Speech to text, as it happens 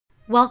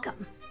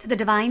Welcome to the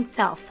Divine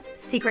Self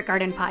Secret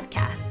Garden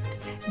podcast.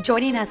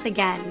 Joining us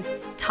again,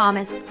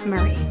 Thomas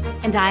Murry,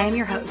 and I am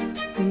your host,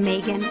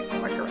 Megan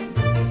Corcoran.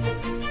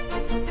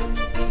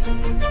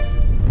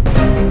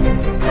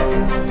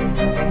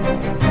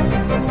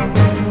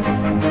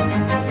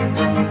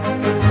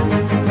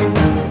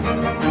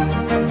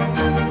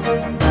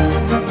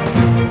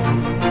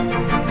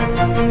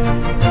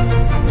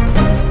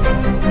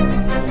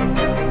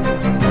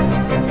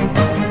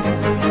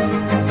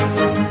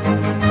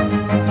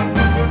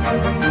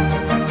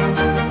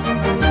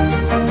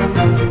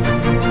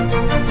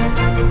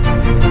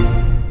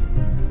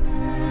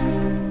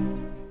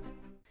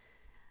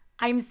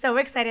 I'm so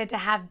excited to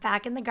have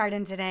back in the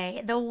garden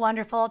today the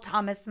wonderful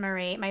Thomas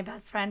Murry, my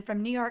best friend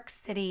from New York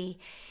City.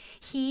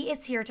 He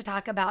is here to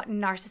talk about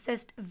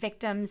narcissist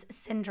victims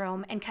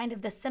syndrome and kind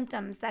of the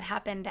symptoms that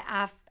happen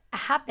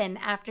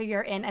after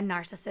you're in a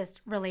narcissist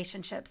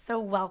relationship. So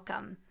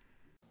welcome.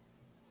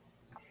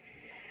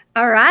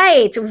 All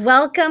right.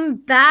 Welcome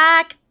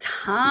back,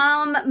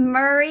 Tom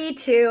Murry,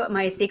 to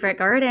my secret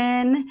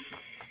garden.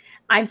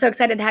 I'm so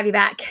excited to have you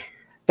back.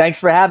 Thanks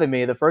for having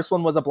me. The first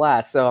one was a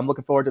blast, so I'm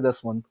looking forward to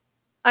this one.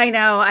 I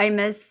know. I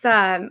miss,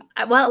 well,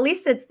 at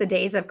least it's the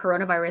days of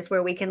coronavirus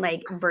where we can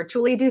like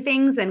virtually do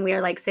things and we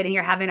are like sitting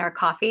here having our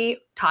coffee,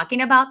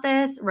 talking about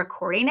this,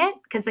 recording it.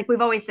 Cause like we've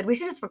always said, we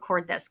should just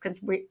record this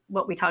because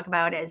what we talk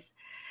about is,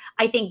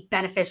 I think,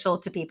 beneficial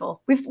to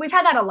people. We've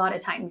had that a lot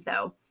of times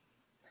though.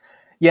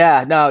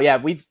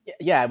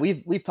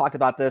 We've talked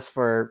about this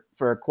for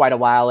quite a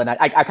while. And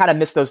I kind of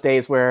miss those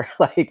days where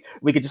like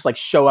we could just like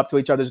show up to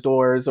each other's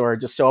doors or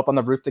just show up on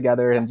the roof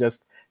together and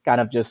just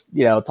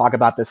talk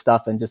about this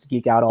stuff and just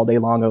geek out all day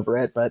long over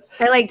it. But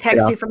I like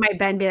text you from my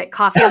bed and be like,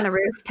 coffee on the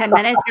roof, 10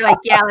 minutes. You're like,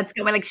 yeah, let's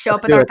go. We like show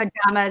up with our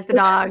pajamas, the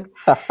dog,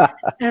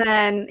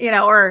 and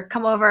then, or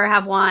come over,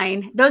 have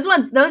wine.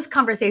 Those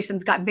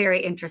conversations got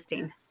very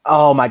interesting.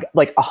 Oh my God,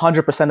 like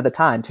 100% of the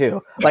time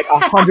too, like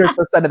 100%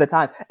 of the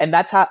time. And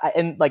that's how,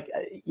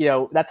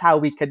 that's how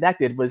we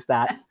connected, was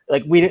that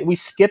like, we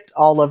skipped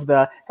all of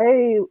the,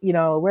 hey,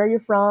 where are you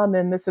from?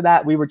 And this and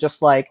that. We were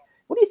just like,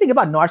 what do you think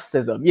about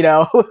narcissism?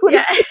 Yeah.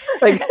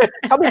 Like,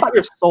 tell me about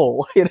your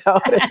soul,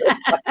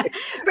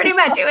 Pretty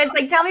much. It was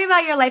like, tell me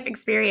about your life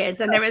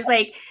experience. And there was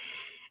like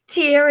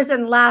tears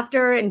and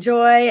laughter and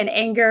joy and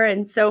anger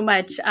and so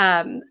much.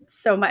 And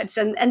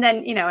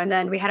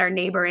then we had our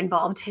neighbor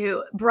involved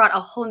who brought a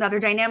whole nother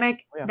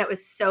dynamic that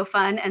was so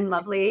fun and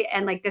lovely.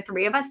 And like the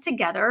three of us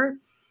together,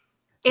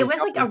 it was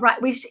like it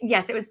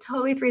was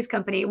totally Three's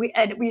Company.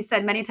 We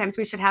said many times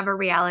we should have a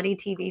reality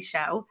TV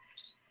show.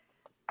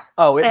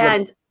 Oh,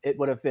 it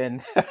would have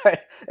been.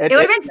 It would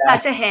have been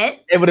such a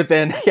hit. It would have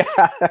been,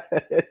 yeah.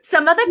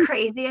 Some of the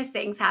craziest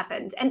things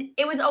happened. And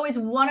it was always,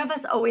 one of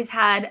us always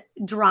had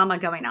drama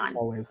going on.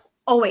 Always.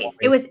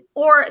 It was,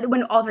 or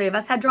when all three of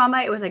us had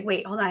drama, it was like,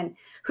 wait, hold on.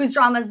 Whose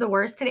drama is the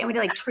worst today? And we did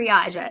like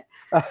triage it.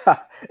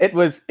 It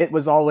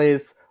was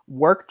always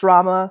work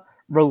drama,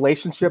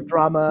 relationship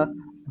drama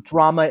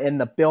in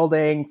the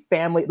building,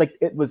 family. Like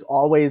it was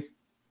always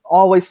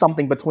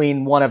something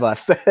between one of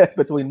us,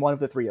 between one of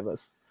the three of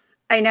us.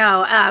 I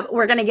know.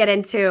 We're going to get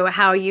into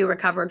how you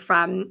recovered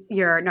from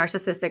your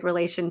narcissistic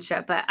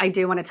relationship, but I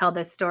do want to tell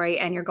this story,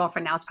 and your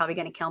girlfriend now is probably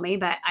going to kill me,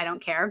 but I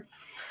don't care.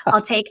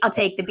 I'll take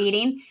the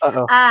beating.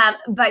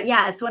 But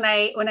yes, when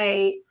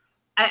I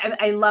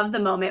love the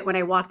moment when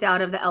I walked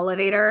out of the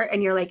elevator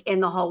and you're like in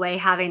the hallway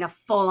having a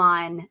full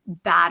on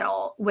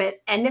battle with,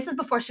 and this is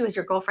before she was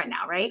your girlfriend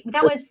now, right?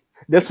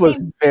 This was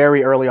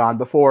very early on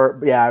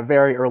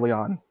very early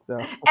on. So.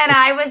 And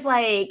I was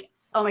like,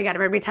 oh my God, I'm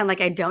going to pretend like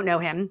I don't know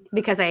him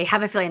because I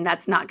have a feeling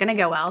that's not going to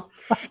go well.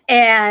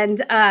 And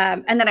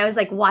then I was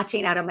like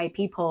watching out of my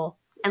peephole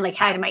and like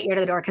had my ear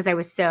to the door because I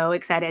was so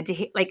excited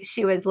to like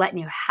she was letting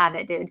you have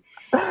it, dude.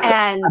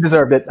 And I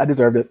deserved it.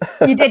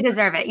 You did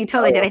deserve it. You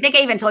totally did. I think I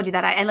even told you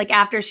that. And like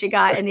after she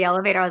got in the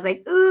elevator, I was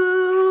like,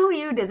 ooh,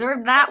 you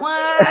deserved that one.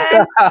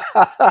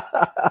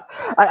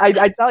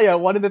 I tell you,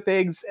 one of the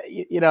things,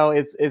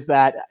 is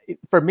that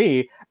for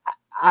me,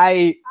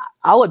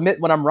 I'll admit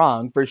when I'm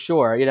wrong for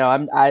sure.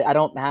 I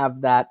don't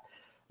have that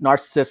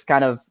narcissist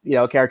kind of,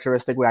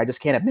 characteristic where I just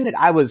can't admit it.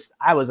 I was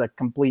a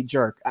complete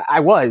jerk. I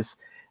was.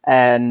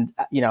 And,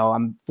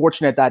 I'm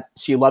fortunate that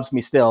she loves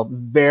me still,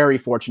 very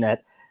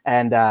fortunate.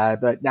 And,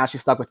 but now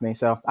she's stuck with me.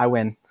 So I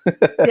win.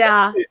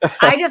 Yeah.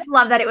 I just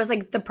love that it was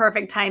like the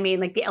perfect timing.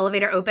 Like the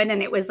elevator opened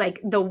and it was like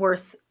the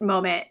worst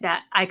moment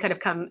that I could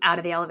have come out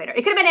of the elevator.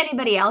 It could have been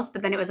anybody else,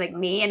 but then it was like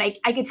me. And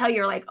I could tell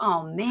you're like,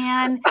 oh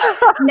man,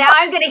 now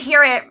I'm going to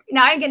hear it.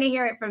 Now I'm going to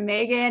hear it from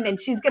Megan and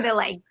she's going to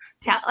like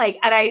tell and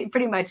I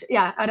pretty much,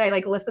 and I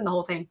like listen the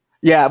whole thing.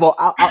 Yeah. Well,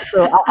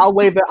 I'll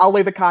lay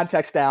the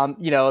context down,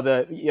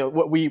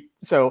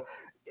 so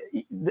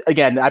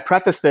again, I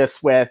preface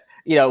this with,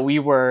 we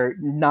were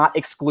not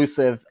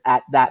exclusive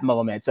at that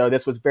moment. So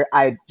this was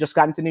I had just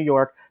gotten to New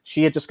York.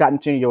 She had just gotten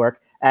to New York.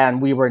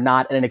 and we were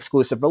not in an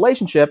exclusive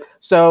relationship.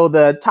 So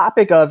the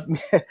topic of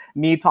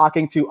me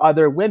talking to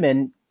other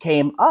women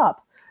came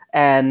up.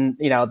 And,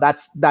 you know,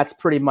 that's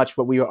pretty much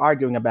what we were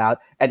arguing about.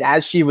 And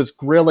as she was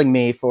grilling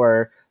me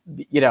for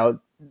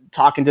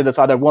talking to this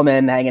other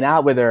woman, hanging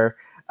out with her,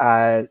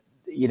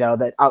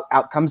 that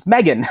out comes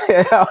Megan.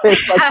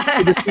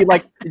 It's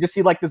like you just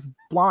see like this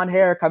blonde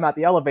hair come out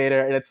the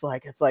elevator, and it's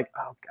like,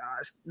 oh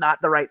gosh,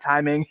 not the right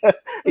timing.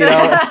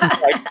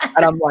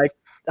 And I'm like,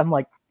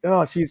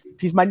 oh, she's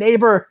my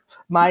neighbor,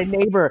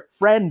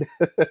 friend.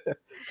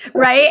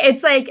 Right.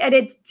 It's like, and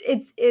it's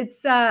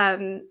it's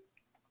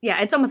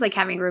almost like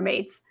having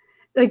roommates.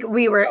 Like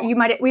we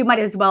might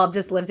as well have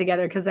just lived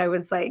together, because I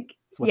was like,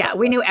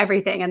 we knew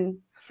everything. And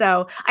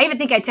so I even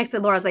think I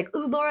texted Laura. I was like,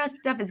 "Ooh, Laura,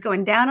 stuff is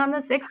going down on the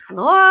 6th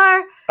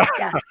floor."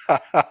 Yeah.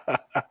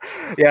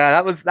 Yeah,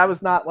 that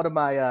was not one of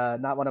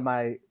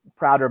my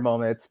prouder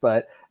moments,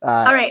 but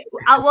all right,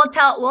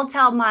 we'll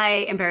tell my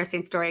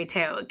embarrassing story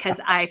too,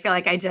 because I feel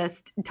like I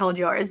just told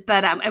yours,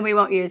 but and we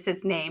won't use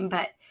his name,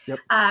 but yep.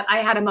 I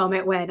had a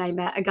moment when I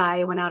met a guy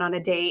and went out on a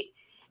date,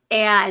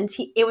 and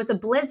it was a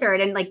blizzard,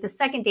 and like the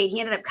second date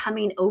he ended up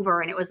coming over,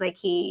 and it was like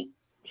he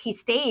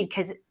stayed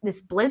because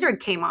this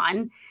blizzard came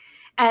on.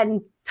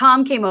 And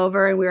Tom came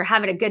over, and we were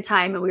having a good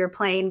time, and we were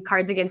playing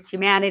Cards Against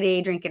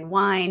Humanity, drinking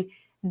wine.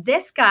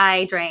 This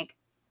guy drank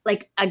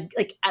it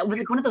was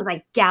like one of those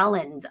like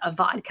gallons of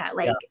vodka.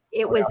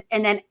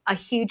 And then a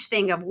huge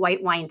thing of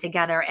white wine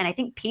together, and I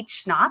think peach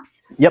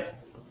schnapps.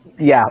 Yep.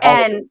 Yeah.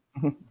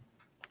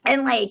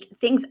 And like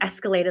things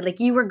escalated. Like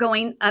you were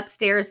going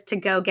upstairs to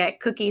go get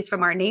cookies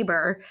from our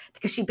neighbor,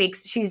 because she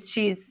bakes.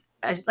 She's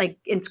like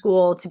in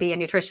school to be a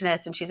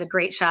nutritionist, and she's a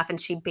great chef, and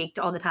she baked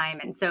all the time.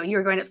 And so you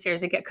were going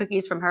upstairs to get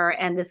cookies from her,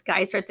 and this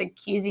guy starts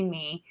accusing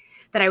me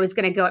that I was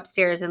going to go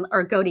upstairs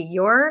or go to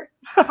your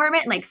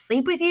apartment and like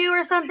sleep with you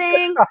or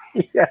something.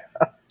 Yeah.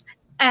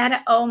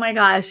 And oh my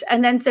gosh.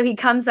 And then so he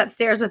comes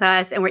upstairs with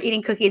us, and we're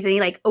eating cookies, and he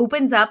like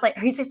opens up, like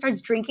he starts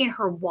drinking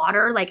her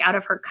water, like out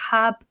of her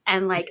cup,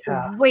 and like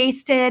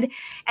wasted.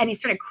 And he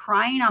started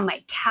crying on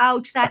my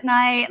couch that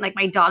night. And like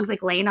my dog's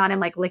like laying on him,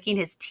 like licking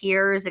his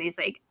tears. And he's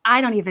like, I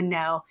don't even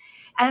know.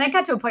 And then I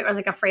got to a point where I was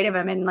like afraid of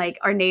him. And like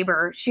our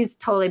neighbor, she's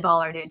totally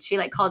baller, dude. She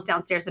like calls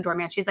downstairs the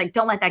doorman. She's like,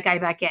 don't let that guy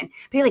back in.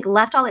 But he like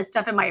left all his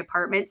stuff in my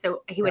apartment,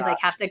 so he would like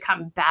have to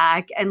come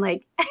back. And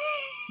like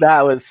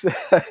that was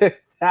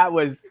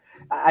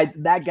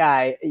that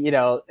guy,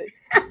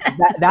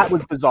 that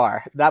was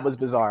bizarre. That was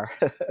bizarre.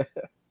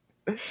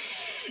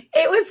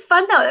 It was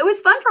fun though. It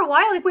was fun for a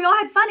while. Like we all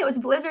had fun. It was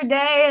a blizzard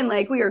day, and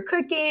like we were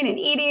cooking and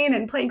eating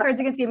and playing Cards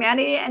Against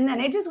Humanity. And then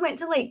it just went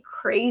to like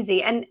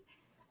crazy. And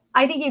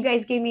I think you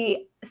guys gave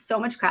me so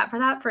much crap for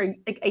that for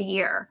like a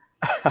year.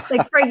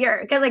 Like for a year,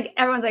 because like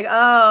everyone's like,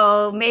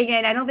 oh,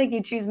 Megan, I don't think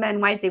you choose men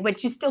wisely,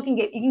 but you still can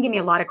give me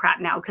a lot of crap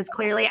now, because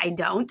clearly I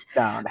don't.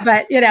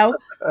 But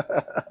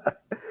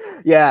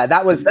yeah,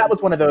 that was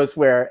one of those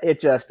where it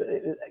just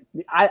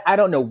I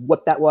don't know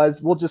what that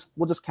was. We'll just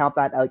count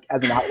that like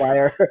as an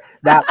outlier.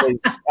 That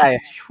was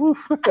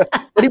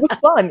but he was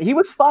fun. He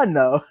was fun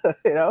though,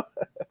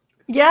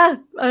 Yeah,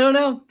 I don't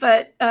know,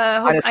 but I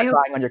hope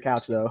crying on your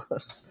couch though.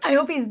 I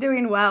hope he's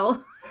doing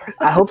well.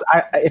 I hope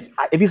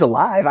if he's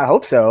alive, I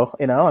hope so.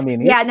 I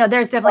mean,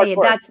 there's definitely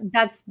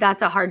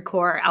that's a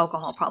hardcore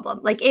alcohol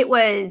problem. Like it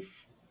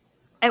was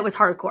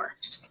hardcore,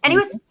 and he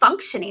was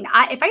functioning.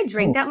 If I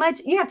drink that much,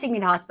 you have to take me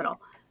to the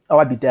hospital. Oh,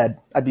 I'd be dead.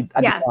 I'd be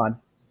gone.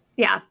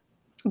 Yeah,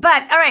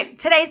 but all right.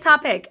 Today's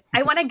topic,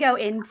 I want to go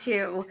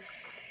into,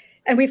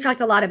 and we've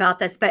talked a lot about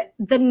this, but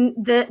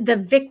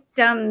the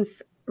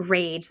victim's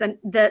rage,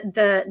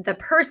 the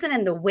person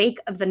in the wake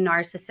of the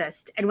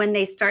narcissist, and when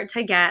they start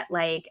to get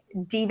like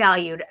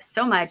devalued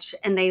so much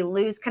and they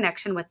lose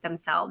connection with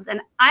themselves.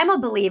 And I'm a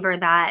believer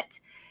that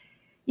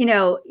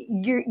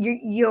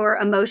your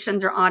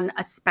emotions are on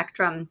a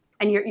spectrum,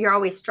 and you're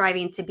always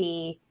striving to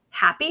be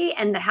happy,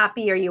 and the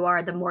happier you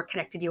are, the more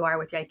connected you are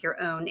with like your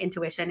own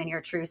intuition and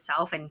your true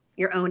self and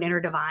your own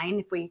inner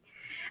divine.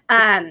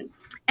 And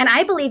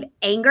I believe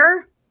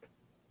anger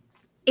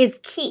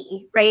is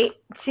key, right,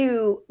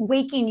 to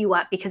waking you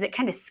up, because it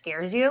kind of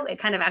scares you. It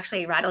kind of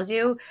actually rattles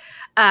you,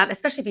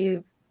 especially if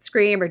you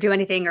scream or do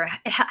anything, or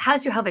it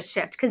has you have a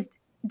shift, because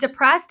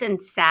depressed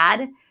and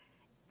sad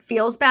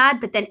feels bad,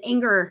 but then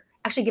anger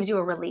actually gives you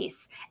a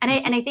release. And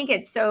I think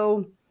it's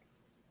so,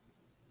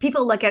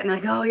 people look at it and they're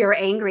like, oh, you're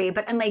angry.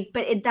 But I'm like,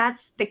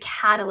 that's the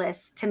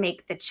catalyst to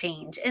make the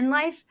change in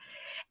life.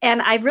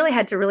 And I've really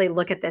had to really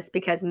look at this,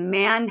 because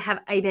man,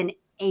 have I been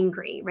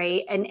angry,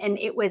 right? And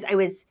I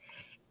was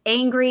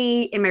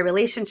angry in my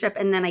relationship,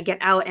 and then I get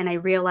out and I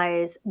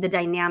realize the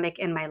dynamic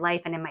in my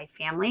life and in my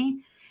family,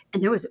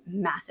 and there was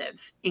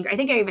massive anger. I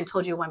think I even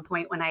told you at one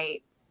point when I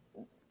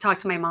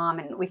talked to my mom,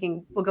 and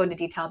we'll go into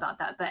detail about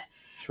that, but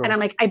sure. And I'm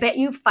like, I bet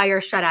you fire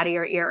shut out of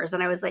your ears.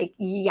 And I was like,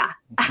 yeah.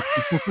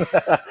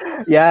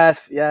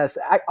 Yes.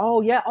 I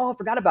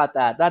forgot about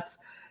that. That's,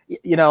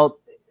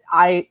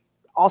 I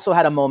also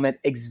had a moment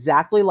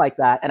exactly like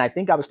that. And I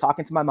think I was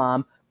talking to my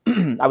mom.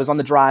 I was on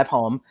the drive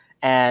home,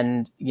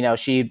 and we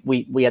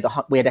had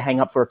to hang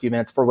up for a few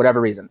minutes for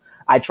whatever reason.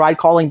 I tried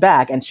calling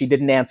back, and she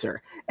didn't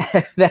answer.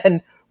 And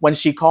then when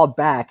she called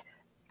back,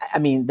 I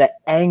mean, the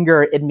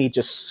anger in me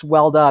just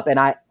swelled up, and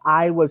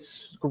I was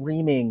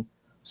screaming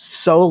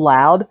so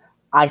loud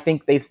I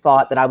think they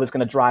thought that I was going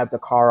to drive the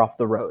car off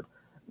the road.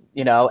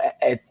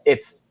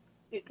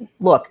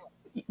 Look,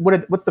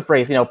 what's the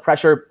phrase?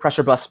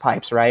 Pressure busts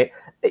pipes, right?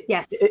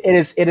 Yes.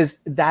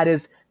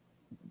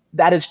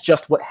 That is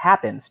just what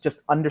happens.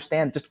 Just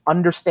understand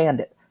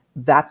it.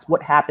 That's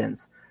what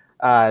happens.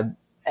 And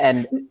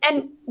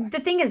the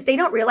thing is, they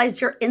don't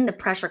realize you're in the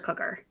pressure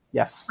cooker.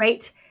 Yes.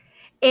 Right.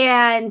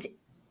 And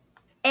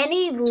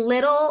any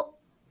little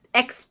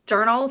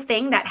external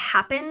thing that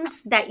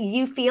happens that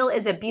you feel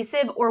is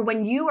abusive, or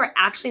when you are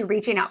actually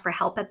reaching out for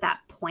help at that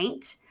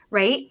point,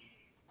 right?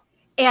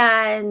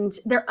 And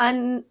they're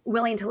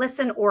unwilling to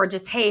listen, or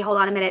just, hey, hold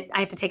on a minute, I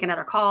have to take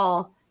another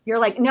call. You're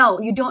like, no,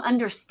 you don't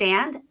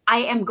understand. I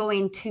am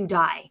going to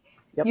die.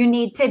 Yep. You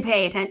need to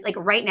pay attention, like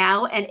right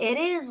now. And it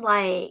is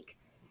like,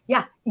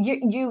 yeah,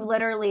 you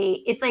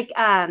literally, it's like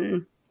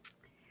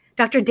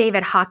Dr.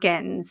 David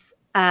Hawkins,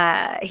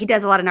 he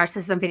does a lot of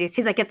narcissism videos.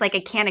 He's like, it's like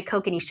a can of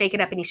Coke and you shake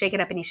it up and you shake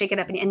it up and you shake it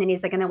up. And then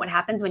he's like, and then what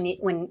happens when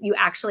you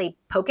actually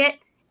poke it,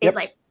 it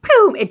like,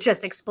 boom, it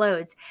just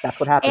explodes.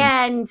 That's what happens.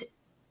 And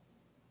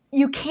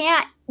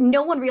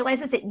no one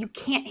realizes that you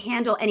can't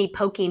handle any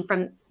poking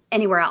from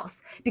anywhere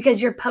else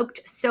because you're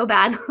poked so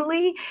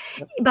badly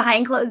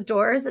behind closed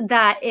doors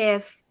that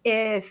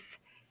if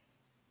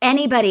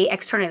anybody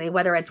externally,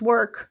 whether it's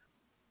work,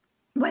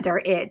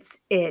 whether it's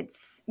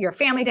your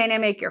family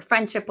dynamic, your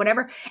friendship,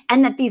 whatever,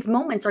 and that these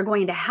moments are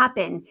going to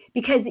happen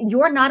because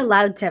you're not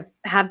allowed to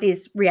have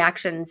these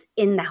reactions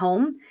in the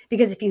home,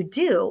 because if you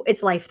do,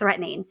 it's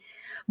life-threatening.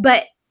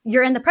 But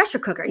you're in the pressure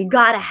cooker. You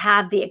got to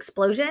have the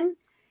explosion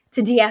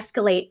to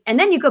de-escalate, and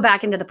then you go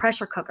back into the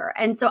pressure cooker.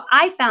 And so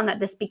I found that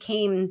this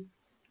became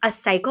a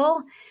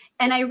cycle,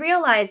 and I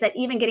realized that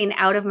even getting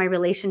out of my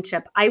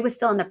relationship, I was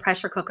still in the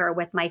pressure cooker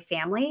with my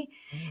family.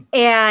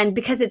 And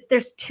because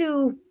there's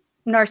two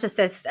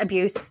narcissist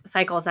abuse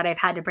cycles that I've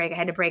had to break. I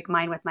had to break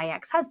mine with my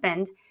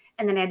ex-husband,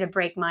 and then I had to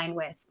break mine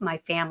with my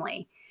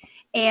family.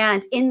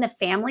 And in the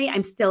family,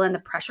 I'm still in the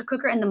pressure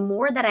cooker. And the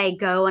more that I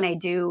go and I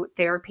do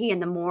therapy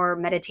and the more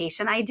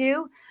meditation I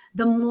do,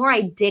 the more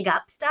I dig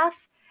up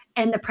stuff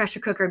and the pressure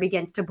cooker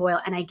begins to boil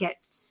and I get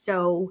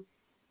so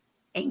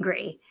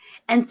angry.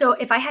 And so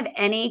if I have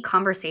any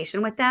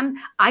conversation with them,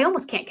 I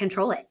almost can't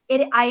control it.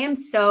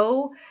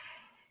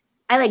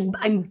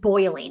 I'm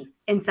boiling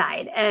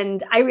inside.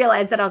 And I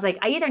realized that I was like,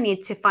 I either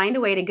need to find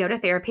a way to go to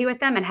therapy with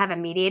them and have a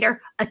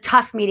mediator, a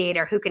tough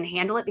mediator who can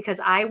handle it because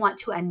I want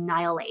to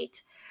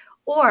annihilate,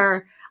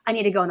 or I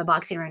need to go in the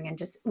boxing ring and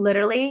just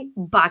literally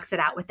box it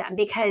out with them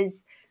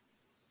because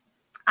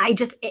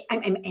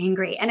I'm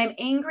angry, and I'm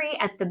angry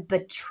at the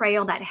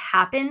betrayal that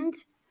happened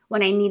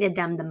when I needed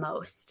them the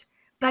most.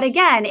 But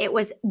again,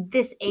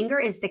 this anger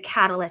is the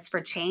catalyst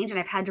for change. And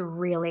I've had to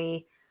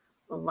really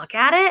look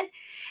at it.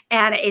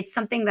 And it's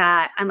something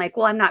that I'm like,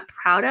 well, I'm not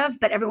proud of,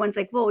 but everyone's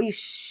like, well, you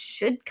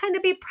should kind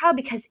of be proud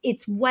because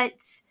it's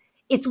what's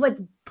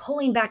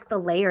pulling back the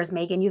layers,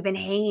 Megan. You've been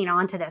hanging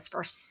on to this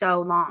for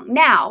so long.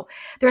 Now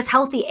there's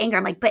healthy anger.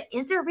 I'm like, but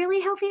is there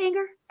really healthy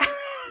anger?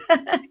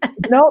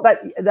 No,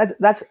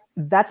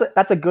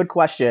 that's a good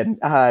question.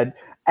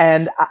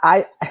 And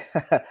I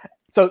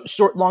so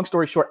long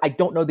story short, I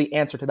don't know the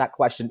answer to that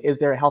question. Is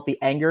there a healthy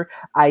anger?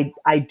 I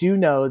do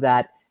know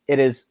that it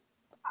is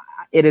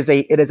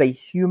a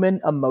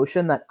human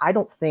emotion that I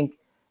don't think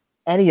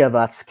any of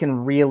us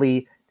can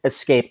really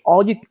escape.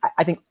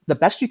 I think the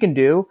best you can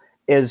do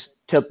is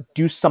to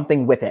do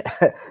something with it,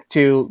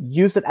 to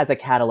use it as a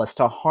catalyst,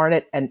 to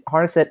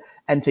harness it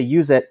and to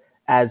use it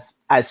as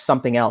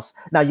something else.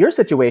 Now, your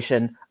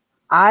situation,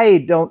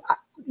 I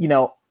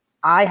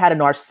had a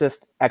narcissist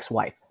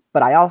ex-wife,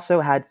 but I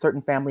also had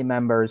certain family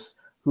members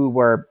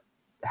who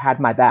had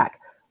my back.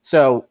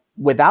 So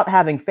without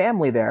having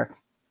family there,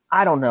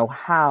 I don't know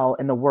how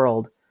in the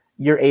world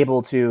you're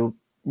able to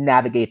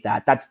navigate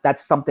that.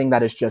 That's something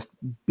that is just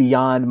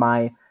beyond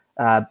my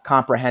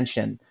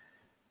comprehension.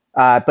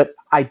 But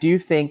I do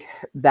think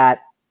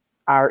that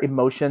our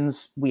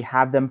emotions, we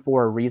have them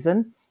for a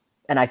reason.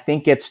 And I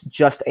think it's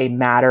just a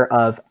matter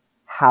of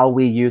how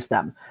we use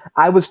them.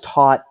 I was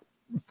taught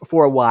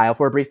for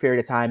a brief period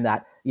of time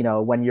that,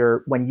 when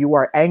you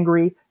are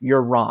angry,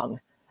 you're wrong.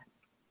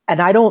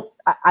 And I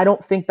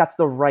don't think that's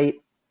the right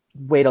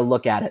way to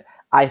look at it.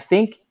 I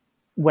think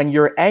when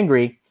you're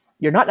angry,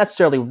 you're not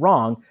necessarily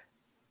wrong,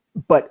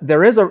 but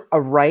there is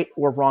a right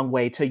or wrong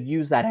way to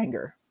use that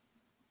anger.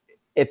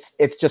 It's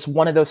just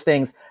one of those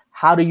things.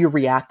 How do you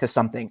react to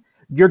something?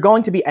 You're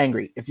going to be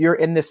angry. If you're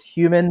in this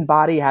human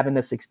body having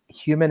this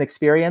human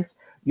experience,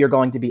 you're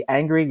going to be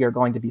angry. You're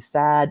going to be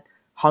sad,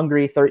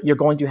 hungry. You're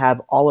going to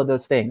have all of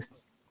those things.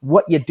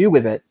 What you do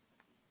with it,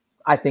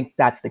 I think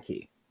that's the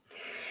key.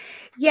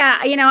 Yeah.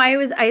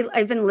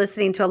 I've been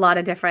listening to a lot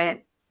of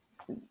different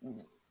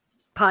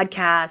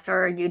podcasts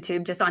or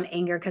YouTube just on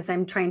anger because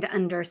I'm trying to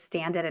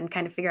understand it and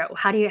kind of figure out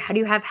how do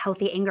you have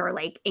healthy anger?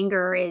 Like,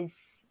 anger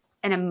is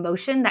an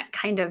emotion that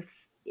kind of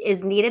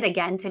is needed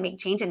again to make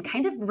change and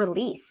kind of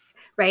release,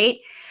 right?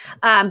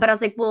 But I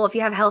was like, well, if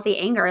you have healthy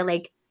anger,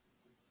 like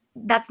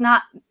that's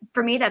not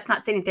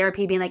sitting in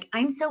therapy being like,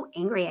 I'm so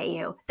angry at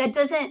you. That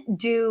doesn't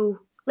do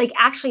like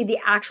actually the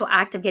actual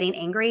act of getting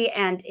angry.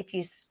 And if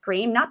you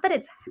scream, not that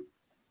it's,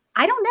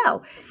 I don't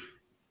know,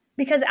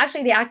 because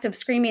actually the act of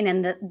screaming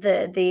and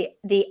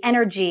the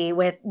energy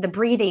with the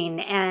breathing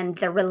and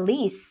the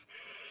release.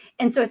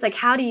 And so it's like,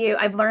 how do you,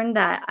 I've learned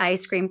that I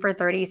scream for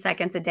 30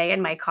 seconds a day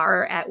in my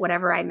car at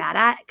whatever I'm mad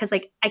at. Cause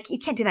like, you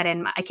can't do that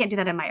I can't do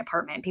that in my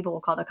apartment. People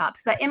will call the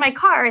cops, but in my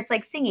car, it's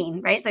like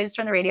singing, right? So I just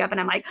turn the radio up and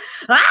I'm like,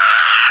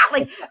 ah!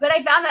 Like, but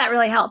I found that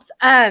really helps.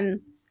 I'm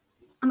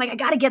like, I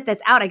got to get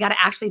this out. I got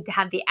to actually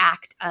have the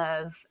act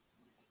of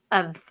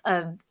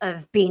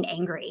being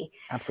angry.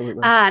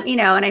 Absolutely.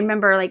 And I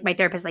remember like my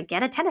therapist, like,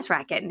 get a tennis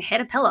racket and hit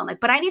a pillow. I'm like,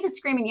 but I need to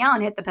scream and yell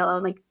and hit the pillow.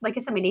 And like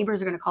I said, my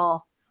neighbors are going to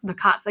call the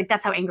cops. Like,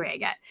 that's how angry I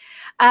get.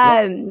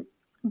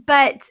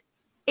 But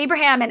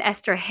Abraham and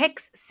Esther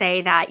Hicks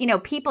say that,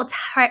 people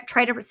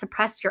try to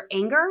suppress your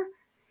anger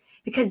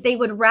because they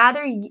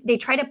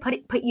try to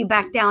put you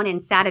back down in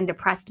sad and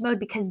depressed mode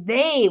because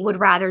they would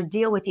rather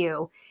deal with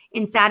you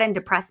in sad and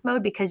depressed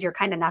mode because you're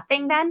kind of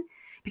nothing then.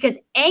 Because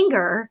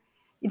anger,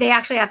 they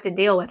actually have to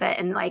deal with it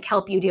and like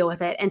help you deal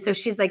with it. And so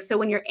she's like, so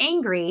when you're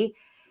angry,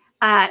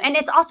 and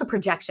it's also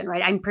projection,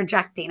 right? I'm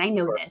projecting. I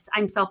know this.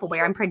 I'm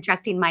self-aware. I'm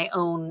projecting my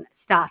own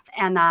stuff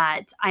and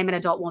that I'm an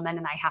adult woman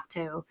and I have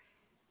to,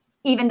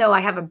 even though I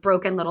have a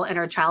broken little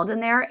inner child in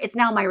there, it's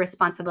now my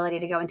responsibility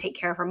to go and take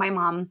care of her. My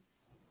mom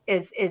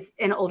is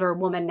an older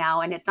woman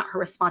now, and it's not her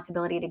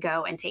responsibility to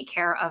go and take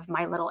care of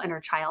my little inner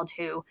child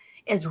who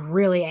is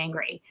really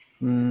angry.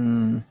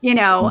 Even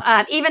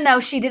though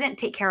she didn't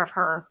take care of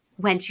her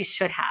when she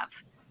should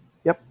have.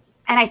 Yep.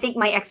 And I think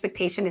my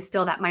expectation is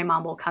still that my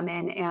mom will come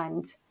in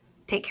and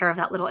take care of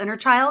that little inner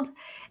child,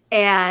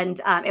 and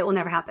it will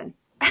never happen.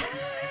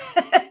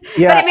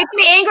 Yeah. But it makes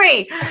me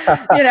angry,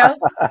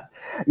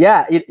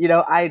 Yeah.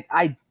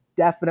 I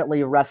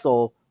definitely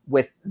wrestle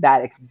with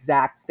that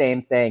exact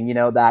same thing,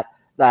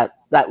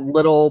 that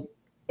little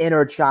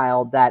inner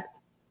child that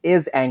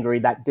is angry,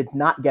 that did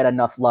not get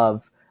enough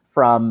love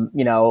from,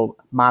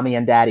 mommy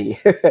and daddy,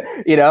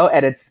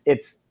 and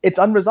it's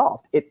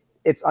unresolved.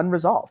 It's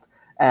unresolved.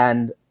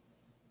 And,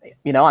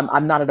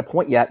 I'm not at a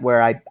point yet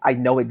where I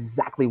know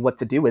exactly what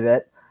to do with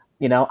it.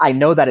 I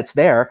know that it's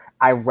there.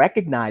 I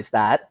recognize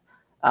that,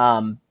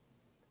 and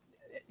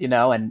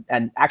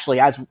actually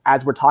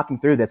as we're talking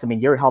through this, I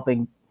mean, you're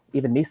helping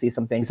even me see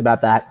some things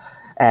about that.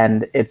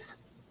 And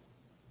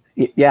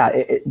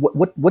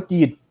what do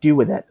you do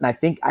with it? And I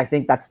think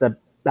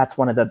that's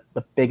one of the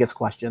biggest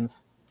questions.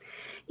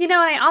 And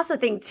I also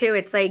think too,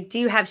 it's like, do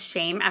you have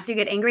shame after you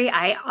get angry?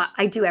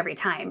 I do every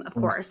time, of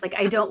course. Like,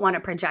 I don't want to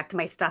project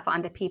my stuff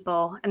onto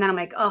people. And then I'm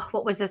like, oh,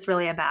 what was this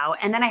really about?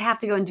 And then I have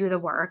to go and do the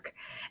work.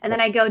 And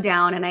then I go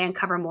down and I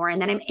uncover more.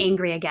 And then I'm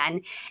angry again.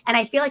 And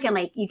I feel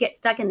like you get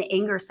stuck in the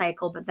anger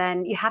cycle, but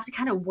then you have to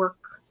kind of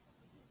work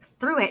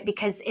through it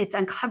because it's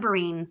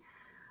uncovering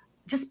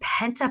just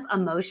pent up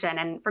emotion.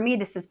 And for me,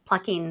 this is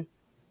plucking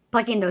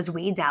those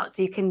weeds out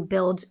so you can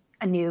build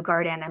a new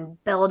garden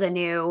and build a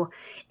new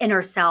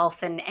inner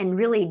self and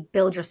really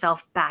build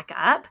yourself back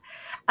up.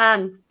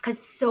 Because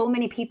so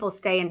many people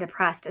stay in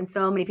depressed and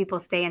so many people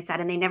stay in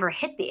sad and they never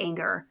hit the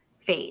anger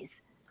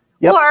phase.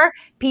 Yep. Or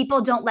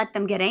people don't let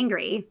them get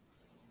angry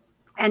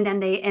and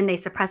then they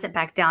suppress it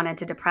back down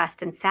into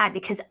depressed and sad,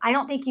 because I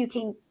don't think you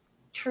can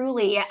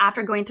truly,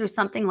 after going through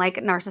something like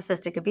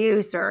narcissistic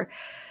abuse or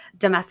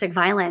domestic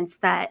violence,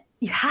 that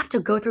you have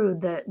to go through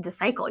the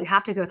cycle. You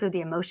have to go through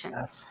the emotions.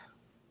 Yes.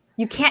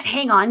 You can't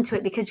hang on to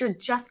it because you're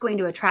just going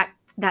to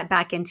attract that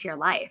back into your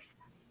life.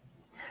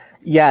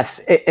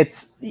 Yes,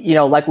 it's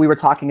like we were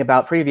talking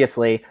about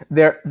previously.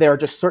 There are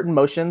just certain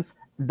emotions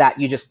that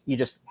you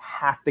just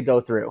have to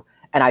go through,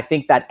 and I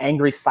think that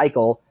angry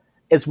cycle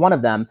is one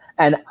of them.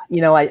 And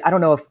I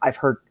don't know if I've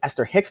heard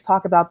Esther Hicks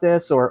talk about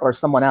this or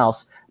someone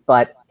else,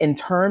 but in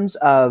terms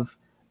of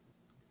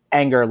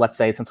anger, let's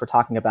say, since we're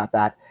talking about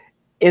that,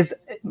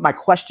 my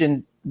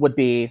question would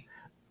be,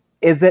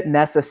 is it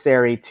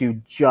necessary to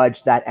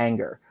judge that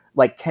anger?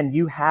 Like, can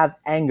you have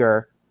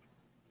anger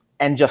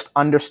and just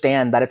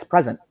understand that it's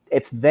present?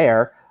 It's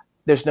there.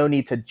 There's no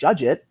need to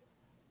judge it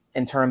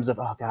in terms of,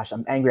 oh gosh,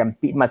 I'm angry. I'm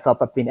beating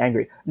myself up being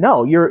angry.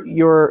 No,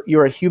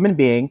 you're a human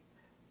being.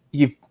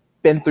 You've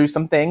been through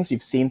some things.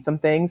 You've seen some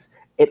things.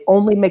 It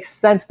only makes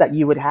sense that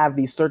you would have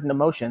these certain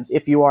emotions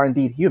if you are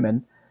indeed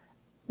human.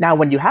 Now,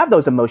 when you have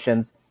those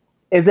emotions,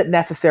 is it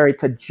necessary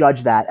to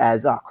judge that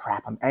as, oh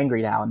crap, I'm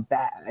angry now. I'm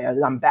bad.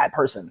 I'm a bad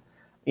person.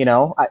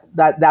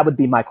 That would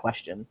be my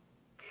question.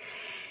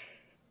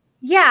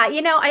 Yeah.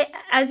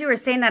 As you were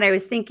saying that, I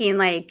was thinking,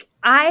 like,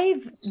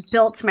 I've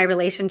built my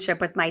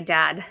relationship with my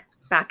dad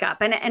back up.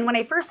 And when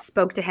I first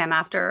spoke to him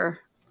after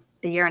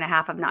a year and a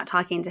half of not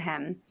talking to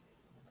him,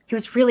 he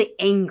was really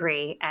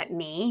angry at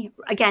me.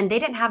 Again, they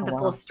didn't have the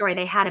full story.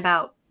 They had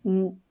about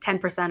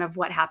 10% of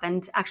what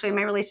happened actually in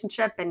my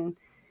relationship. And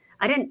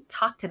I didn't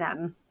talk to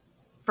them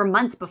for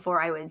months before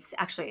I was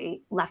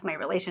actually left my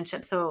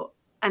relationship.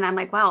 And I'm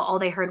like, wow, all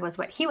they heard was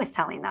what he was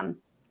telling them.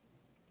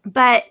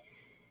 But,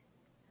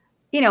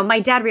 my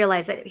dad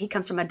realized that he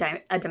comes from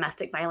a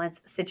domestic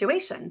violence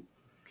situation.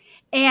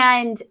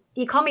 And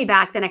he called me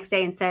back the next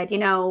day and said,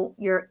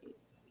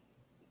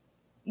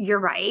 you're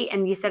right.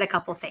 And you said a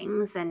couple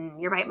things, and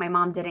you're right. My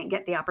mom didn't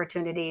get the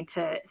opportunity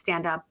to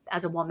stand up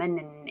as a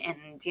woman.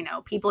 And, you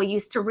know, people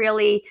used to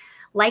really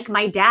like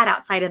my dad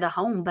outside of the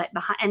home, but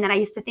and then I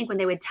used to think when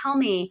they would tell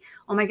me,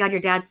 oh my God,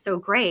 your dad's so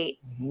great.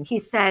 Mm-hmm. He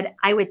said,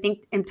 I would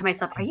think to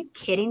myself, are you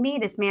kidding me?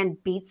 This man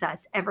beats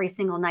us every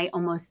single night,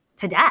 almost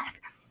to death.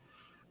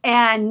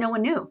 And no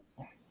one knew.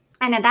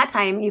 And at that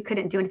time you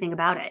couldn't do anything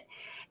about it.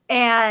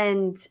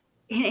 And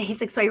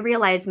he's like, so I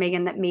realized,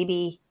 Megan, that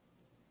maybe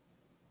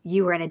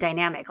you were in a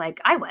dynamic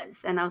like I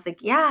was. And I was like,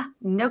 yeah,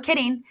 no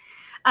kidding.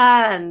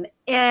 And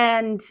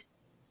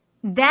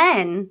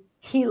then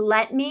he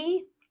let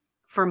me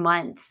for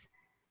months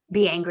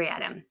be angry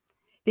at him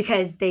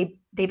because they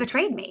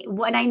betrayed me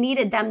when I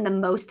needed them the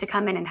most to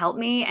come in and help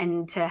me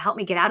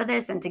get out of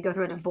this and to go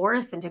through a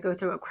divorce and to go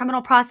through a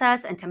criminal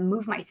process and to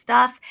move my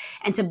stuff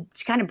and to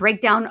kind of break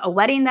down a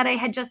wedding that I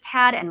had just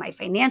had and my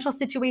financial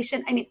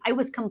situation. I mean, I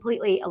was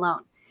completely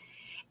alone.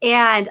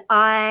 And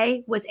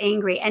I was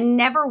angry, and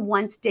never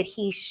once did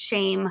he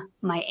shame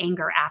my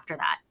anger after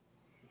that.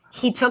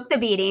 He took the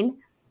beating.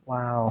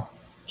 Wow.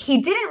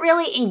 He didn't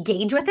really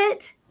engage with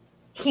it.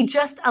 He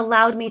just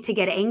allowed me to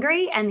get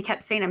angry and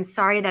kept saying, I'm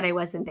sorry that I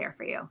wasn't there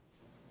for you.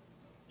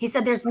 He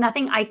said, there's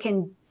nothing I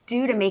can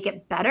do to make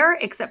it better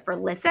except for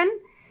listen.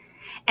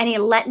 And he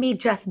let me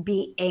just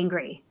be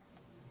angry.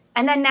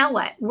 And then now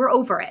what? We're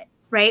over it.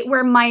 Right?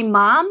 Where my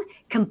mom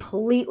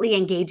completely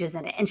engages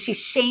in it and she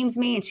shames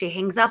me and she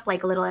hangs up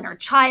like a little inner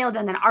child.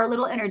 And then our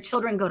little inner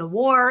children go to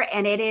war,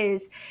 and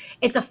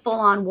it's a full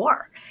on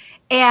war.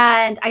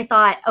 And I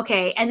thought,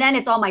 okay. And then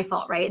it's all my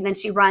fault. Right? And then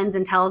she runs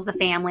and tells the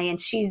family, and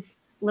she's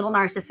a little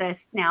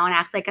narcissist now and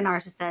acts like a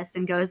narcissist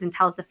and goes and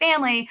tells the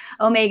family,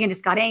 oh, Megan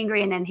just got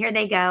angry. And then here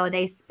they go,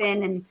 they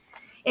spin and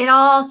it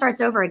all starts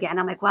over again.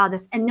 I'm like, wow,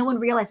 and no one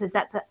realizes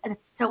that's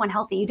so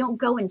unhealthy. You don't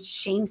go and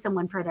shame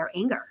someone for their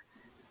anger.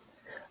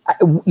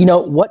 You know,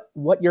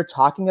 what you're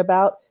talking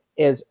about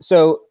is,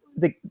 so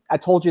I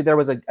told you there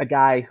was a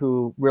guy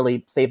who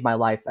really saved my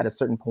life at a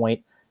certain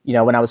point, you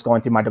know, when I was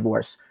going through my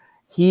divorce.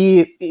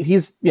 He's,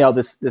 you know,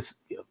 this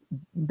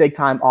big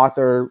time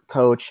author,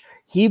 coach.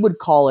 He would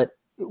call it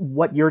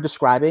what you're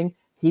describing.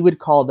 He would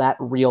call that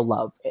real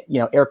love, you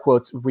know, air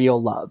quotes,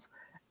 real love,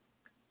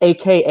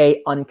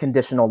 AKA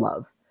unconditional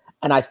love.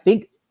 And I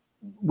think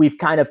we've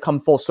kind of come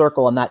full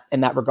circle in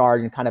that regard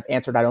and kind of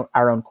answered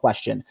our own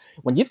question.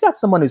 When you've got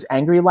someone who's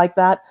angry like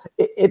that,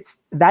 it's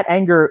that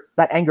anger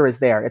is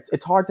there.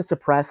 It's hard to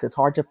suppress. It's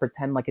hard to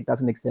pretend like it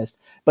doesn't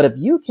exist. But if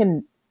you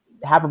can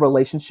have a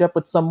relationship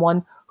with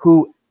someone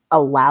who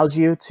allows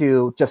you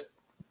to just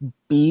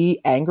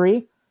be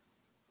angry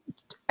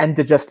and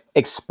to just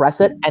express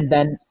it, and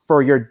then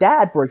for your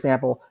dad, for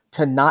example,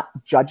 to not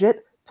judge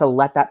it, to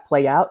let that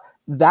play out,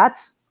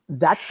 that's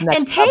next.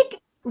 And take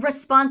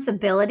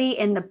responsibility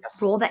in the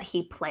role that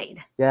he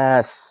played.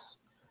 Yes.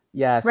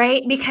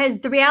 Right? Because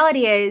the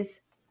reality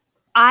is,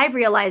 I've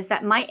realized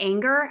that my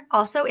anger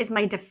also is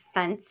my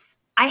defense.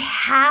 I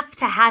have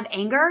to have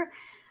anger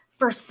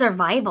for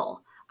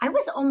survival. I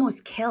was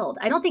almost killed.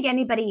 I don't think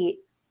anybody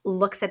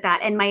looks at that.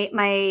 And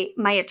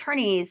my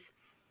attorneys,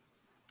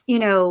 you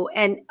know,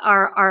 and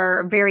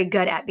are very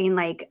good at being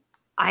like,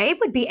 I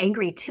would be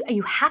angry too.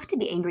 You have to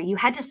be angry. You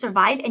had to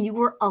survive and you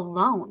were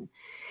alone.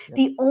 Yep.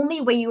 The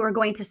only way you were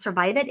going to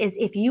survive it is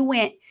if you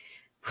went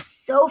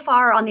so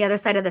far on the other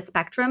side of the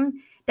spectrum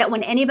that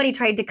when anybody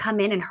tried to come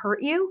in and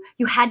hurt you,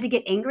 you had to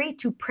get angry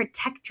to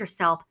protect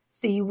yourself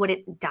so you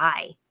wouldn't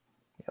die.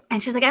 Yep.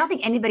 And she's like, I don't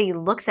think anybody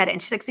looks at it.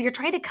 And she's like, so you're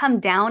trying to come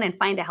down and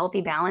find a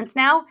healthy balance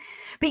now,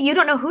 but you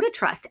don't know who to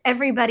trust.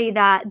 Everybody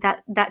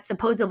that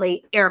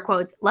supposedly, air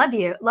quotes, loves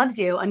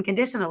you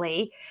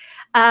unconditionally,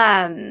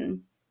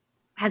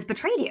 has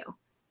betrayed you.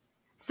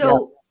 So,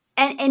 yep.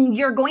 And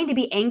you're going to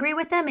be angry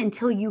with them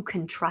until you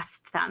can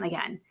trust them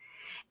again.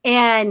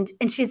 And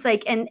she's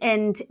like,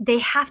 and they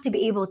have to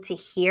be able to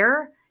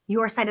hear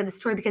your side of the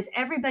story, because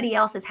everybody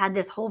else has had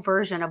this whole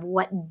version of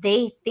what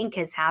they think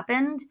has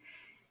happened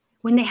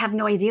when they have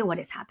no idea what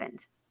has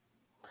happened.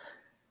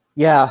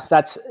 Yeah,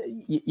 that's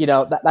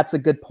a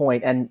good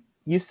point. And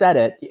you said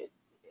it.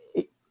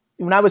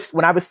 When I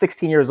was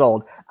 16 years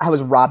old, I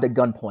was robbed at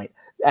gunpoint.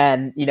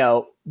 And, you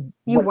know,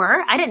 you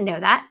were? I didn't know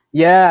that.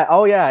 Yeah.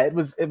 Oh yeah. It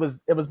was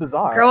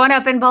bizarre. Growing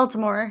up in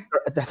Baltimore.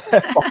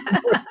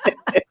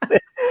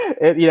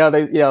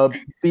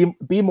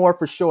 Be more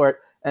for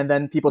short. And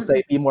then people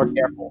say, be more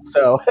careful.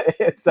 So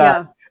it's,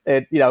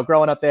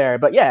 growing up there,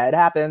 but yeah, it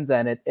happens.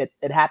 And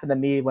it happened to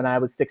me when I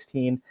was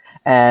 16,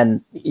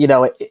 and, you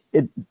know,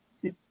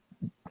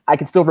 I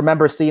can still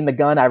remember seeing the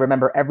gun. I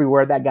remember every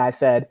word that guy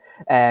said.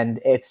 And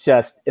it's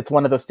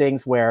one of those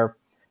things where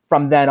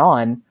from then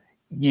on,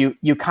 you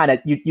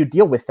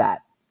deal with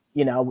that,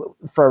 you know,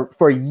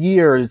 for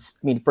years.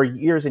 I mean, for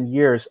years and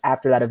years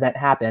after that event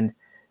happened,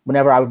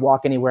 whenever I would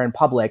walk anywhere in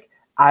public,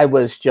 I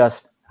was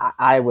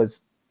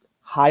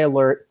high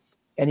alert.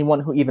 Anyone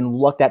who even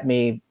looked at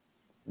me,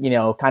 you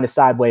know, kind of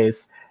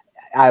sideways,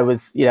 I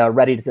was, you know,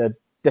 ready to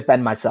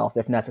defend myself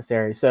if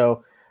necessary.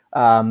 So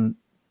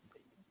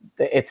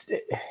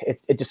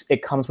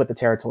it comes with the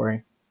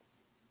territory.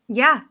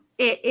 Yeah.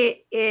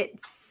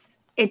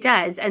 It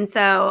does. And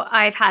so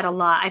I've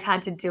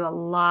had to do a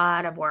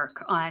lot of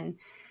work on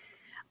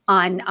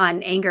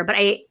anger, but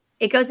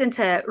it goes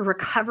into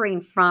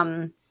recovering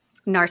from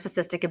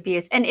narcissistic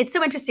abuse. And it's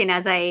so interesting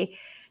as I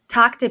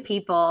talk to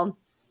people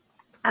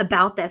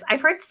about this.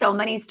 I've heard so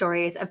many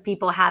stories of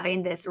people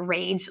having this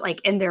rage like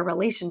in their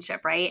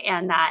relationship, right?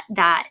 And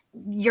that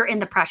you're in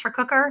the pressure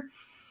cooker.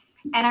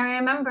 And I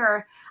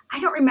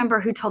don't remember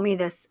who told me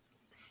this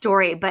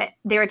story, but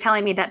they were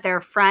telling me that their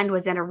friend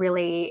was in a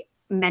really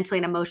mentally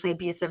and emotionally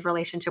abusive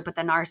relationship with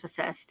a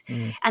narcissist.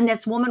 And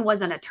this woman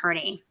was an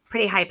attorney,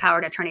 pretty high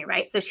powered attorney,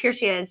 right? So here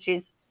she is,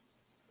 she's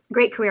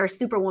great career,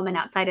 superwoman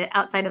outside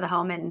of the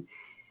home and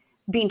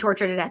being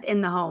tortured to death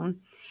in the home.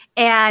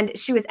 And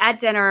she was at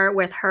dinner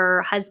with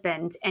her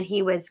husband and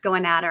he was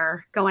going at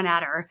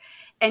her.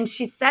 And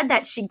she said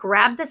that she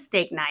grabbed the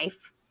steak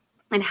knife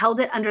and held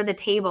it under the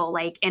table,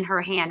 like in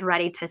her hand,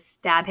 ready to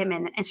stab him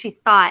in. And she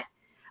thought,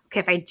 okay,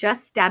 if I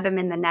just stab him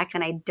in the neck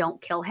and I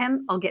don't kill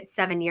him, I'll get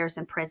 7 years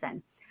in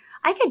prison.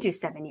 I could do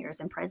 7 years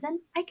in prison.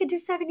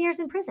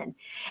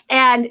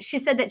 And she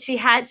said that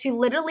she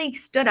literally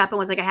stood up and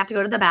was like, I have to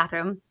go to the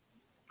bathroom.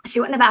 She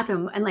went in the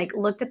bathroom and like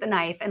looked at the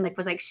knife and like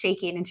was like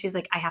shaking. And she's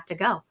like, I have to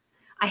go.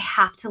 I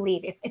have to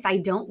leave. If I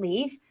don't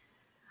leave,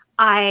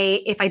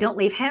 if I don't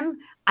leave him,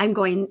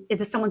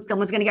 someone's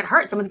going to get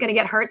hurt. Someone's going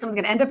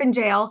to end up in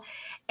jail.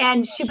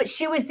 And she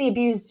was the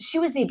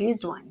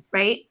abused one.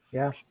 Right.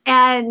 Yeah.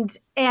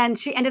 And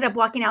she ended up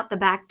walking out the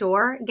back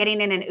door, getting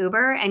in an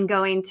Uber and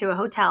going to a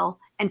hotel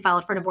and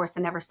filed for divorce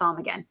and never saw him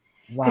again.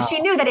 Because she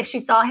knew that if she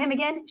saw him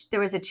again, there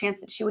was a chance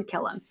that she would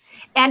kill him.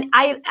 And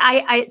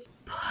I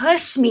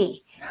push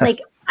me like,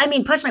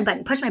 push my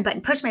button.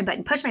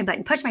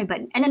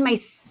 And then my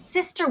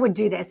sister would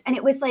do this. And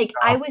it was like,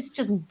 I was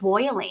just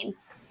boiling.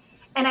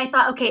 And I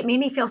thought, okay, it made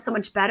me feel so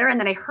much better. And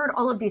then I heard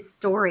all of these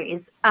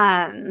stories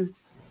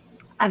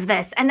of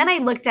this. And then I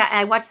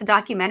watched the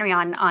documentary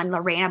on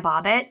Lorena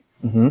Bobbitt.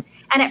 Mm-hmm.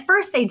 And at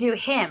first they do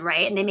him,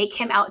 right? And they make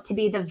him out to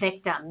be the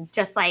victim,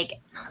 just like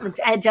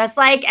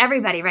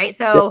everybody, right?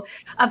 So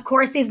of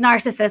course these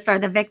narcissists are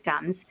the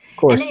victims.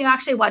 And then you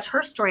actually watch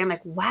her story. I'm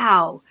like,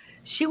 wow,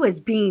 she was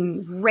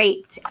being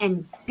raped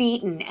and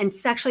beaten and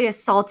sexually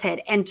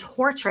assaulted and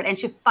tortured. And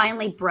she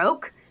finally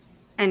broke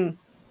and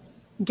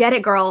get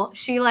it, girl.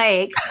 She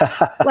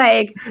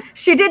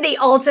she did the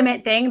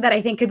ultimate thing that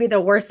I think could be the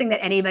worst thing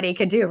that anybody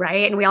could do.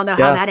 Right. And we all know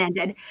how that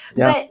ended,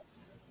 but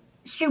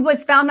she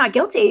was found not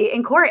guilty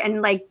in court.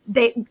 And like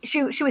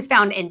she was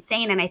found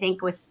insane and I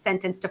think was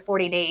sentenced to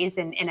 40 days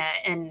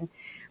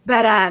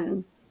but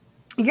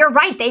you're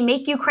right. They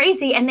make you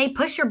crazy and they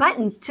push your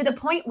buttons to the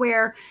point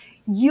where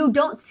you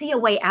don't see a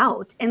way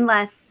out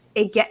unless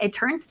it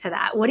turns to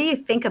that. What do you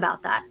think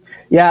about that?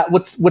 Yeah.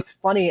 What's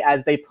funny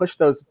as they push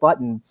those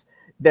buttons,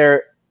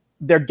 they're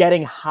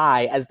getting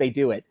high as they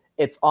do it.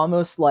 It's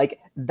almost like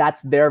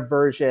that's their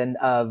version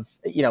of,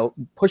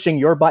 pushing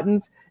your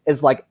buttons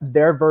is like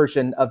their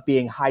version of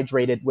being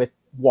hydrated with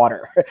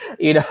water.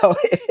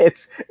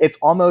 It's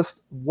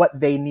almost what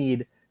they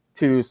need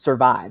to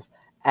survive.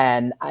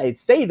 And I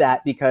say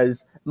that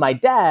because my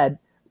dad,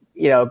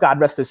 God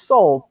rest his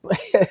soul,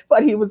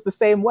 but he was the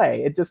same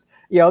way. It just,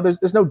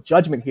 there's no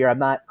judgment here. I'm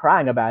not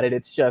crying about it.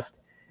 It's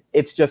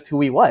just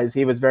who he was.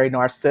 He was very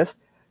narcissist,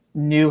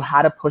 knew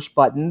how to push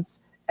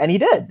buttons, and he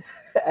did.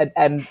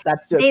 And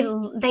that's just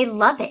they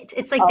love it.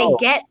 It's like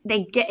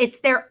they get it's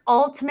their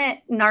ultimate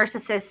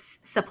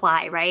narcissist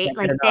supply, right?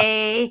 Like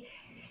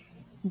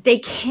they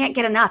can't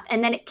get enough.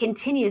 And then it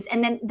continues.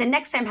 And then the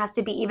next time has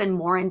to be even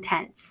more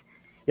intense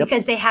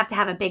because they have to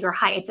have a bigger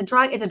high. It's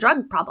a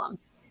drug problem.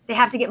 They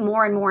have to get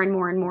more and more and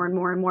more and more and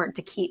more and more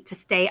to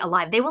stay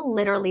alive. They will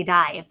literally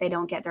die if they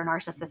don't get their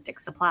narcissistic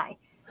supply.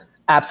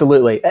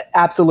 Absolutely.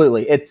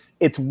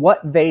 It's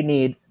what they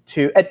need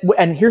to.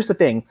 And here's the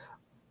thing.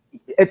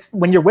 It's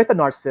when you're with a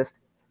narcissist,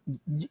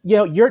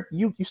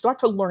 you start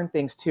to learn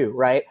things too,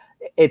 right?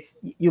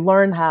 You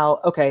learn how,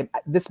 okay,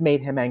 this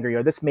made him angry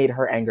or this made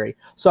her angry,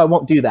 so I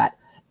won't do that.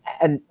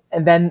 And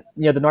then,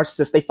 the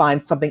narcissist, they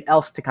find something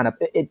else to kind of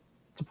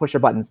to push your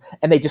buttons,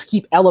 and they just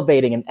keep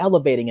elevating and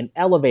elevating and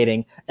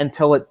elevating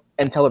until it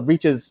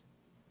reaches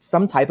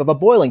some type of a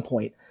boiling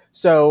point.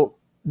 So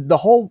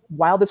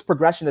while this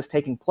progression is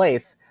taking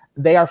place,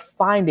 they are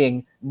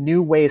finding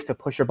new ways to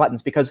push your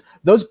buttons because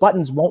those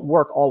buttons won't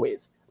work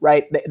always,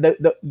 right?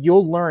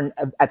 You'll learn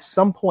at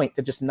some point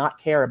to just not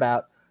care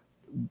about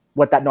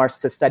what that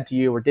narcissist said to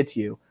you or did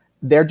to you.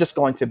 They're just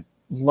going to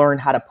learn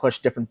how to push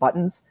different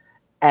buttons.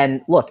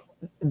 And look,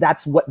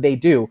 that's what they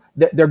do.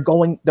 They're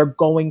going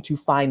to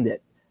find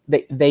it.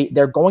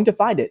 They're going to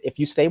find it. If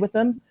you stay with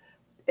them,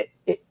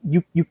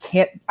 you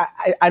can't.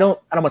 I don't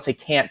want to say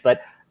can't,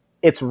 but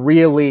it's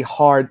really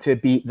hard to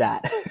beat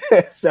that.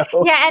 So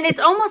yeah, and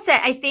it's almost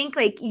that I think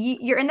like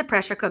you're in the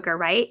pressure cooker,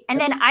 right? And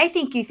then I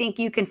think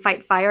you can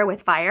fight fire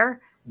with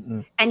fire,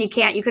 and you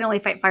can't. You can only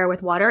fight fire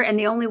with water, and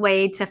the only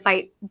way to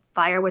fight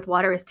fire with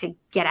water is to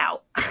get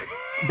out.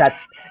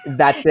 That's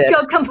it.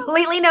 Go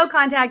completely no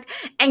contact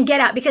and get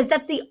out because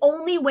that's the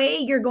only way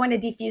you're going to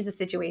defuse the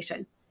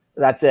situation.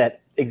 That's it.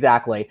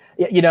 exactly.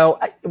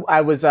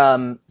 I was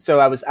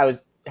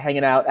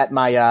hanging out at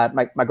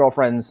my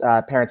girlfriend's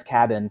parents'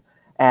 cabin,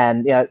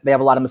 and they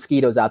have a lot of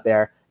mosquitoes out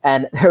there,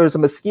 and there was a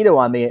mosquito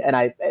on me,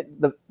 and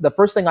the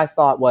first thing I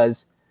thought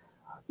was,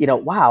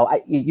 wow,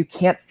 you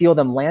can't feel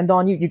them land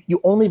on you.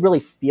 You only really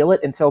feel it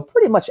until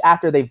pretty much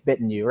after they've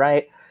bitten you,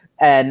 right?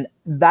 And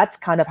that's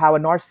kind of how a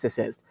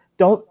narcissist is.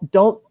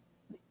 Don't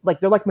like,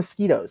 they're like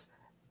mosquitoes.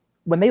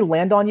 When they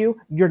land on you,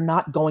 you're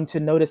not going to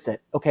notice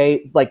it.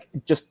 Okay. Like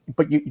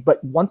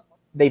but once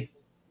they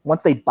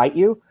bite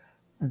you,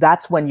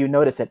 that's when you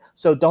notice it.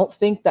 So don't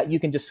think that you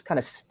can just kind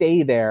of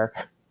stay there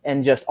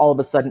and just all of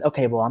a sudden,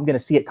 okay, well, I'm going to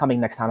see it coming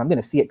next time. I'm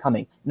going to see it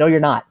coming. No, you're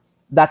not.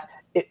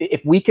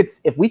 If we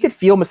could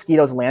feel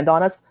mosquitoes land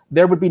on us,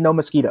 there would be no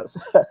mosquitoes,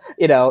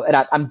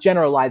 and I'm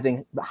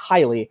generalizing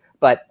highly,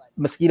 but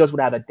mosquitoes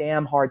would have a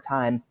damn hard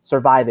time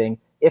surviving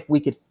if we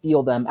could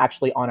feel them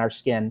actually on our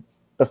skin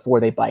before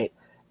they bite.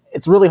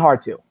 It's really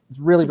hard to. It's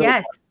really, really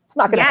hard. It's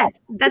not going to happen.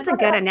 That's a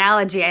good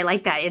analogy. I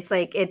like that. It's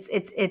like,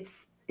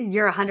 it's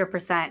you're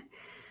 100%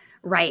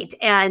 right.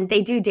 And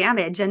they do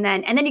damage. And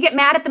then you get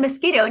mad at the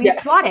mosquito and you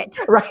swat it.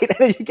 Right.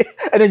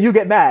 And then you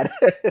get mad.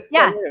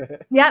 Yeah.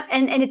 Yeah.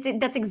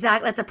 And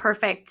that's a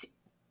perfect,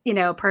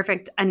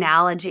 perfect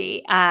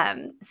analogy.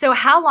 So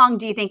how long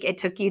do you think it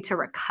took you to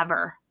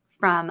recover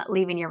from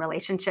leaving your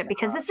relationship?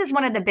 Because this is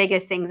one of the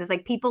biggest things, is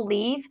like, people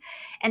leave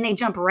and they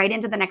jump right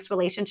into the next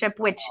relationship,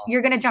 which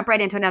you're going to jump right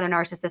into another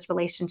narcissist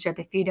relationship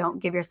if you don't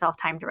give yourself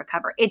time to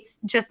recover. It's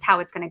just how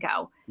it's going to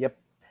go. Yep.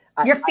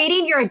 You're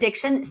feeding your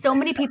addiction. So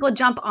many people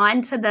jump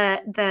onto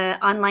the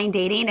online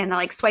dating and they're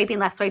like swiping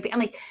left, swiping. I'm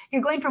like,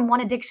 you're going from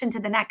one addiction to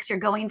the next. You're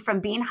going from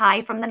being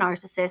high from the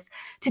narcissist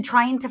to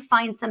trying to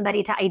find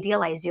somebody to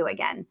idealize you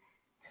again.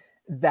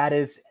 That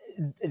is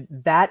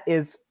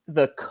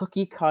the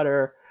cookie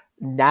cutter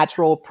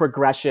natural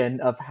progression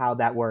of how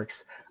that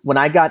works. When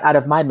I got out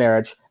of my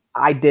marriage,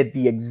 I did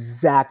the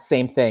exact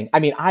same thing. I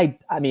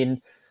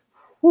mean,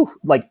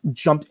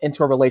 jumped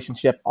into a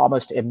relationship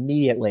almost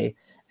immediately.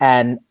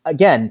 And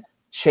again,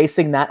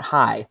 chasing that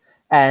high.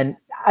 And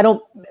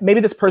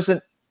this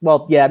person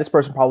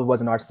probably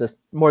was a narcissist,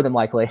 more than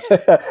likely.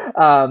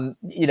 But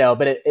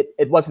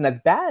it wasn't as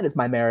bad as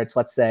my marriage,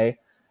 let's say.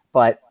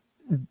 But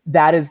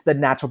that is the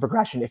natural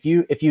progression. If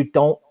you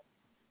don't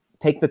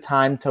take the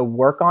time to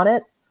work on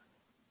it,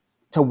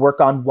 to work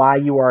on why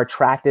you are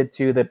attracted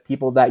to the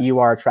people that you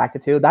are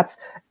attracted to,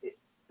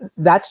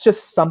 that's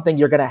just something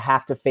you're going to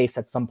have to face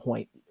at some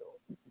point.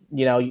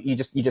 You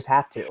just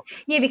have to.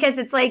 Yeah, because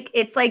it's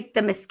like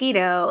the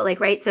mosquito, like,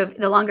 right? So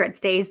the longer it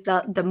stays,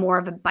 the more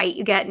of a bite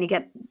you get, and you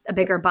get a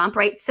bigger bump,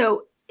 right?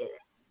 So,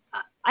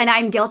 and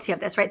I'm guilty of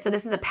this, right? So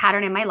this is a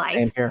pattern in my life.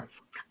 Same here.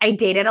 I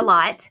dated a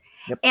lot.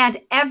 Yep. And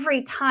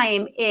every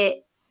time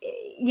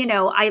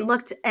I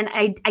looked and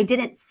I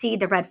didn't see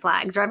the red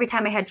flags, or every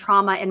time I had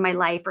trauma in my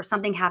life or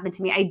something happened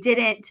to me, I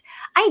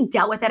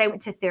dealt with it. I went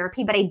to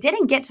therapy, but I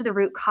didn't get to the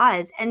root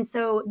cause. And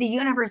so the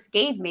universe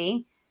gave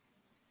me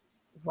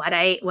what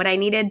I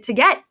needed to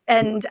get.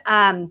 And,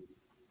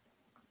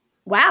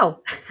 wow.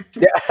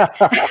 Yeah.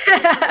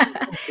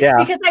 Yeah.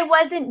 Because I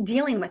wasn't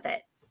dealing with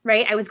it,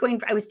 right? I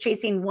was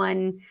chasing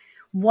one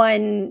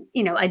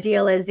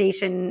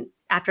idealization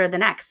after the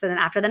next, and then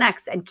after the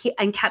next,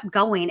 and kept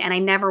going. And I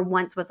never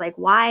once was like,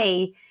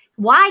 why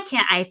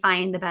can't I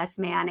find the best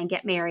man and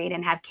get married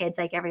and have kids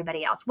like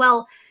everybody else?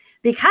 Well,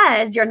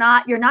 because you're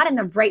not in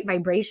the right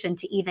vibration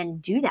to even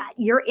do that.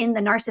 You're in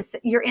the narcissist.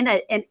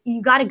 And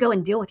you got to go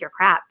and deal with your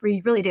crap.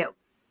 You really do.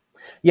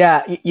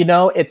 Yeah.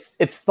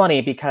 It's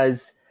funny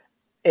because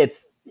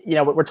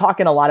we're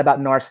talking a lot about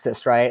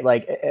narcissists, right?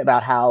 Like,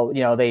 about how,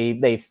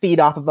 they feed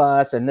off of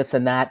us and this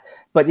and that,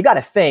 but you got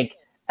to think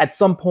at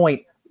some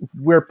point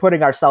we're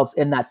putting ourselves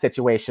in that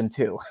situation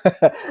too.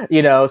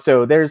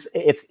 So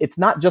it's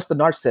not just the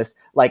narcissist.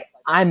 Like,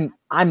 I'm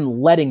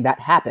letting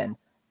that happen.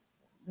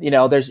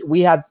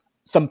 We have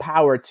some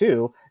power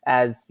too,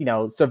 as,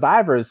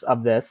 survivors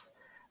of this.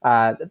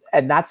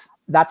 And that's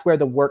where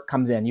the work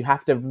comes in. You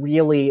have to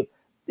really,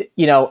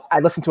 I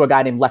listened to a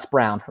guy named Les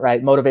Brown,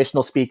 right?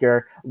 Motivational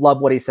speaker, love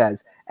what he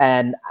says.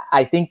 And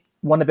I think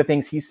one of the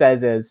things he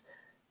says is,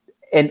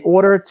 in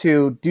order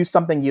to do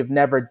something you've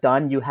never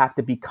done, you have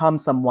to become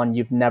someone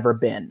you've never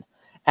been.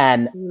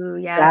 And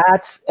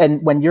yes.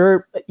 when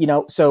you're,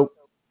 so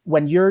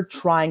when you're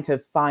trying to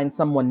find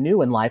someone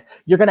new in life,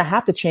 you're going to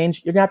have to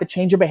change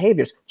your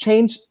behaviors,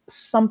 change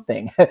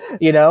something,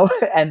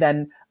 and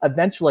then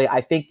eventually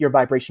I think your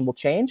vibration will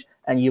change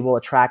and you will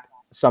attract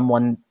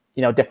someone,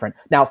 different.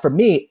 Now, for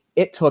me,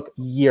 it took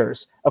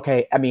years.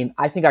 Okay. I mean,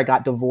 I think I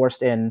got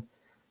divorced in,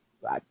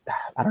 I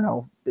don't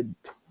know,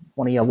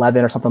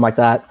 2011 or something like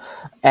that.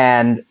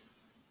 And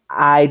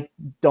I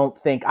don't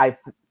think I've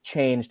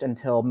changed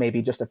until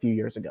maybe just a few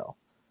years ago.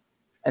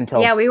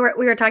 Yeah, we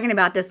were talking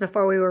about this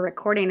before we were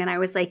recording, and I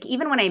was like,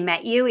 even when I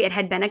met you, it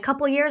had been a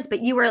couple years, but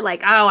you were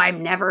like, oh,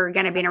 I'm never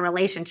going to be in a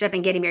relationship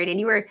and getting married. And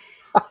you were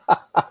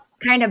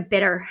kind of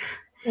bitter.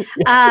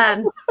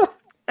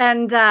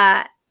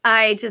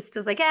 I just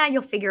was like, yeah,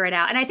 you'll figure it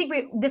out. And I think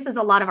this is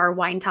a lot of our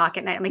wine talk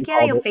at night. I'm like,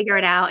 yeah, you'll figure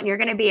it out and you're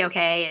going to be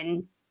okay.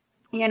 And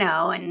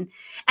and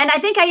I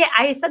think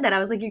I said that. I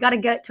was like, you got to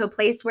get to a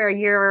place where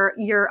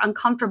you're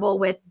uncomfortable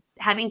with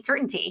having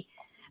certainty.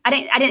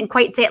 I didn't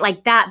quite say it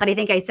like that, but I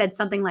think I said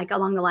something like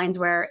along the lines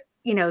where,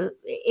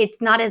 it's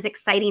not as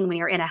exciting when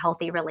you're in a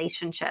healthy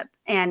relationship,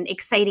 and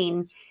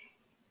exciting.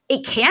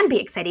 It can be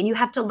exciting. You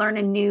have to learn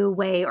a new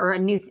way or a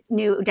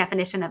new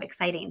definition of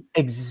exciting.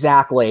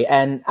 Exactly.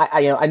 And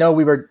I know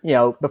we were,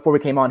 before we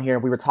came on here,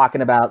 we were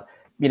talking about,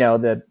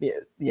 the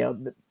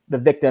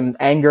victim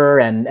anger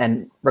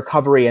and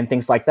recovery and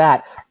things like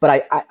that.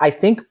 But I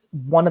think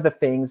one of the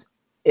things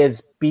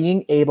is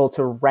being able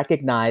to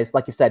recognize,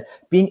 like you said,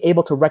 being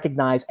able to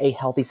recognize a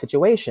healthy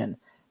situation.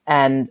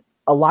 And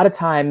a lot of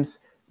times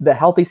the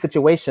healthy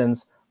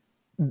situations,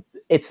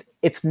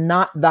 it's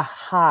not the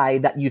high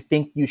that you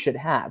think you should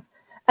have.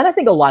 And I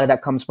think a lot of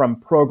that comes from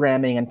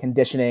programming and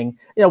conditioning.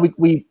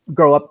 We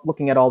grow up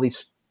looking at all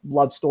these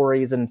love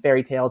stories and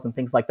fairy tales and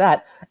things like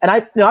that. And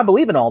I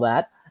believe in all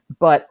that,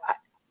 but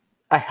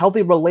a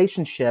healthy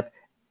relationship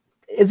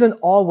isn't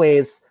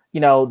always,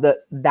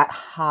 that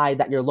high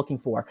that you're looking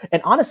for.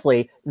 And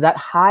honestly, that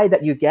high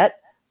that you get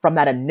from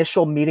that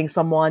initial meeting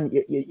someone,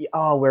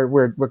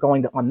 we're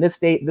going on this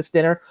date, this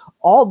dinner,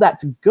 all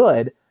that's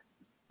good.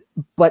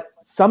 But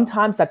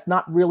sometimes that's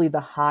not really the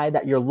high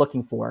that you're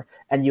looking for.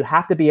 And you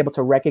have to be able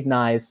to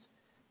recognize,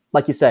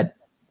 like you said,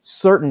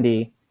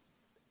 certainty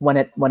when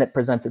it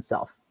presents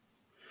itself.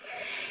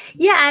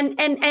 Yeah.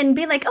 And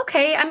be like,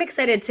 okay, I'm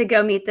excited to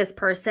go meet this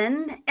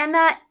person, and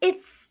that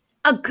it's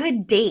a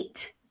good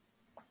date,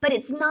 but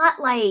it's not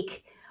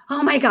like,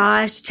 oh my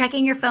gosh,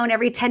 checking your phone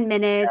every 10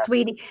 minutes,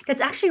 waiting.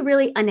 That's actually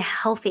really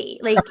unhealthy.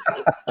 Like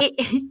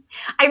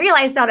I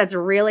realized now that's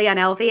really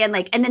unhealthy. And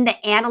then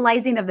the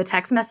analyzing of the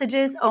text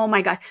messages. Oh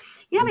my God.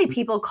 You know how many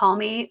people call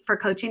me for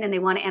coaching and they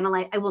want to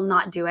analyze? I will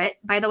not do it,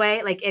 by the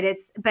way. Like it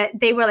is, but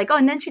they were like, oh,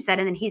 and then she said,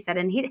 and then he said,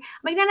 and I'm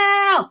like,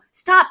 no.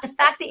 Stop. The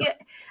fact that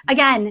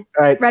again,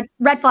 right.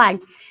 red flag.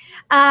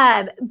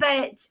 And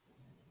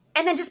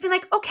then just be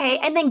like, okay.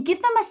 And then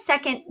give them a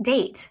second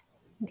date.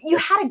 You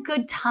had a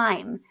good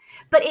time,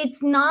 but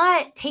it's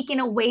not taken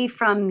away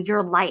from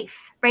your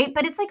life, right?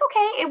 But it's like,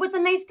 okay, it was a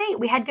nice date.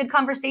 We had good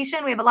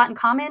conversation. We have a lot in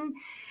common.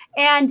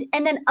 And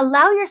then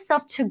allow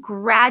yourself to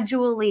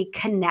gradually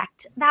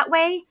connect that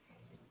way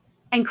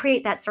and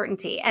create that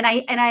certainty. And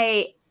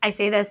I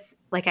say this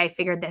like I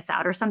figured this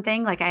out or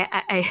something. Like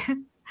I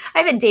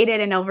haven't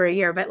dated in over a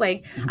year, but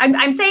like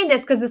I'm saying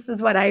this because this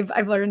is what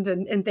I've learned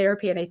in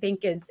therapy, and I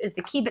think is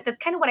the key. But that's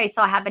kind of what I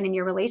saw happen in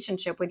your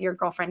relationship with your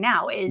girlfriend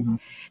now is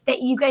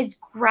that you guys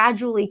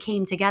gradually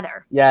came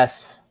together.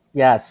 Yes.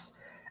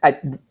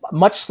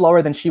 Much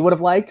slower than she would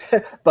have liked,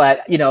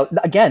 but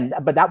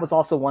but that was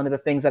also one of the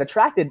things that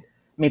attracted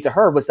me to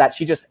her, was that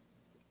she just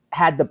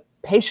had the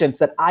patience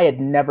that I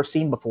had never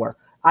seen before.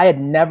 I had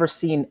never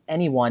seen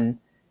anyone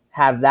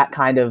have that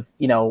kind of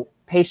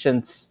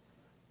patience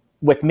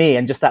with me,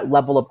 and just that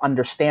level of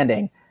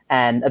understanding.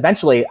 And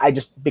eventually I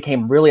just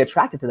became really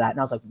attracted to that. And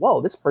I was like,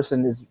 whoa, this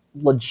person is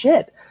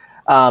legit.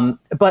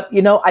 But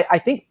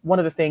I think one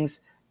of the things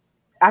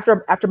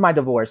after my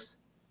divorce,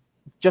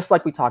 just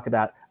like we talked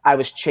about, I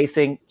was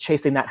chasing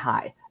that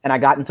high, and I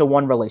got into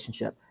one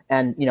relationship,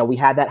 and we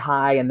had that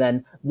high. And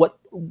then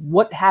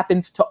what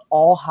happens to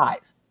all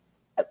highs?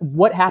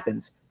 What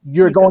happens?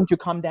 You're going to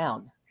come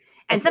down.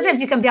 And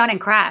sometimes you come down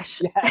and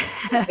crash.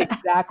 Yeah,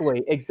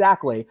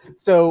 exactly.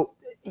 So,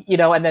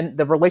 and then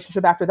the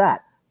relationship after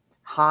that,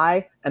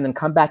 high, and then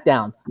come back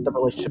down. The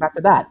relationship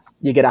after that,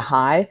 you get a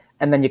high,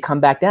 and then you come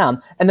back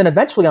down. And then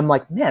eventually I'm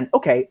like, man,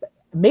 okay,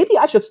 maybe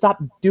I should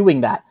stop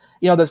doing that.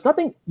 There's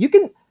nothing, you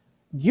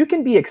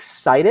can be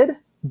excited,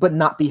 but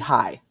not be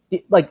high.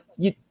 Like,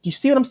 you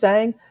see what I'm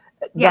saying?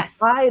 Yes.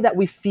 The high that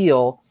we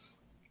feel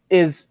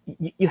is,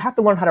 you have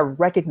to learn how to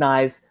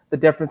recognize the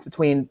difference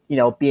between,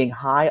 being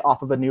high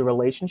off of a new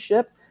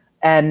relationship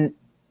and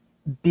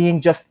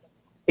being just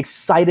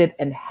excited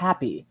and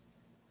happy.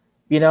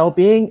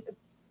 Being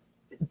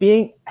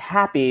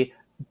happy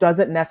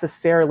doesn't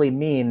necessarily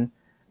mean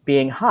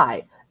being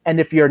high.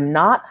 And if you're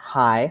not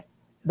high,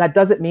 that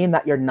doesn't mean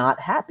that you're not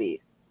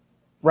happy,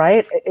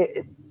 right?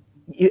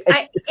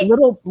 It's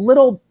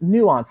little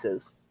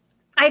nuances.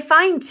 I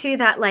find too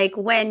that like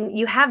when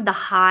you have the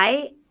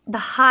high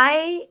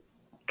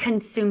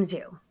consumes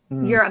you.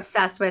 You're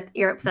obsessed with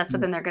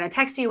them. They're going to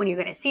text you when you're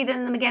going to see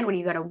them again. When are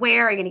you going to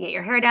wear? Are you going to get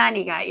your hair done?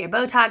 You got your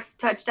Botox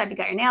touched up. You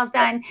got your nails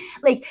done.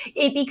 Like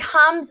it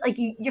becomes like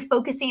you're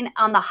focusing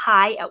on the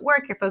high at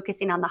work. You're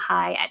focusing on the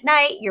high at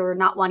night. You're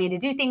not wanting to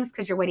do things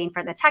because you're waiting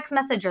for the text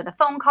message or the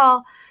phone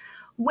call,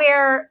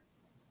 where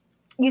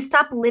you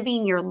stop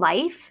living your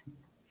life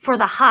for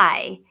the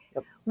high.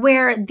 Yep.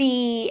 Where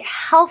the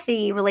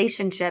healthy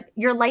relationship,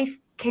 your life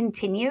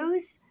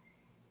continues.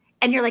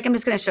 And you're like, I'm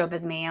just going to show up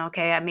as me.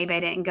 Okay. Maybe I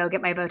didn't go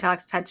get my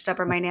Botox touched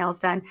up or my nails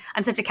done.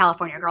 I'm such a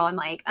California girl. I'm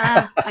like,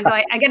 I'm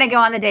going to go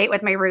on the date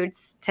with my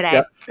roots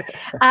today.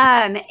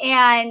 Yep.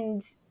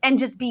 And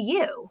just be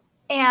you.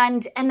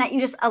 And that you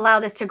just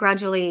allow this to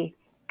gradually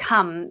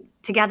come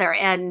together.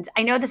 And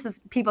I know this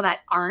is people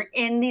that aren't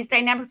in these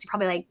dynamics. You're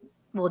probably like,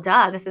 well,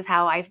 duh, this is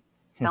how I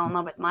fell in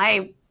love with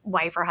my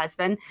wife or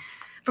husband.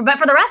 But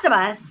for the rest of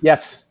us,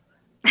 yes,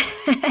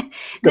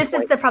 this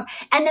is the problem.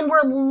 And then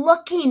we're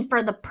looking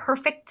for the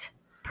perfect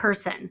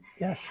person.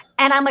 Yes.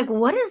 And I'm like,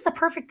 what is the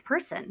perfect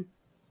person?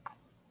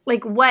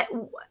 Like, what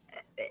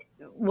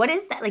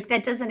is that? Like,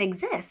 that doesn't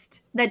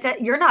exist.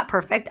 You're not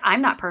perfect.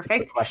 I'm not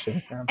perfect. Good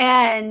question.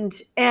 Yeah.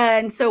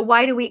 And so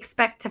why do we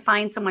expect to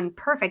find someone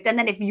perfect? And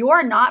then if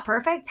you're not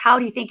perfect, how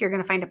do you think you're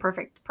going to find a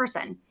perfect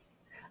person?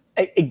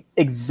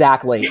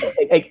 Exactly.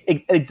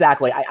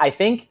 Exactly. I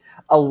think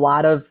a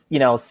lot of,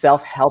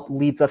 self-help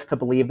leads us to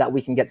believe that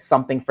we can get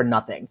something for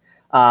nothing.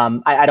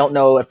 I don't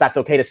know if that's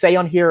okay to say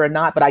on here or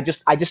not, but I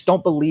just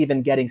don't believe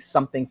in getting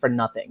something for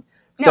nothing.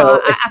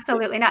 No,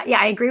 absolutely not. Yeah,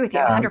 I agree with you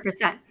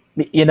 100%.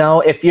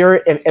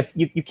 If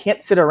you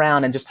can't sit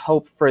around and just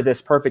hope for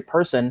this perfect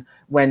person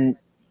when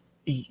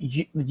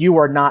you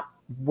are not,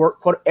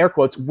 quote, air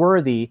quotes,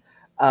 worthy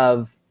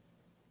of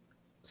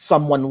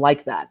someone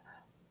like that.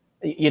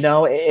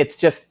 It's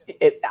just,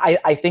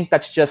 I think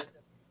that's just,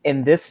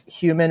 in this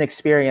human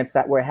experience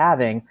that we're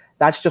having,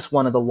 that's just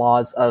one of the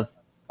laws of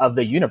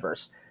the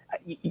universe.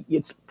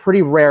 It's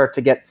pretty rare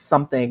to get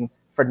something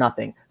for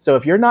nothing. So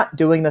if you're not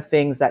doing the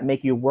things that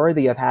make you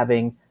worthy of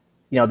having,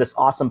 this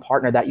awesome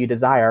partner that you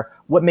desire,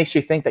 what makes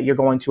you think that you're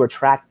going to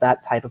attract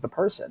that type of a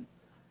person?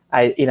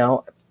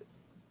 Yeah,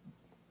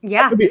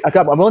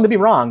 I'm willing to be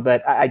wrong,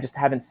 but I just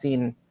haven't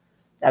seen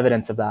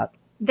evidence of that.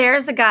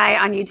 There's a guy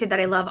on YouTube that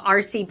I love,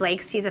 R.C.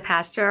 Blakes. He's a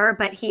pastor,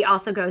 but he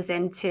also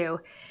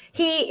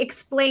he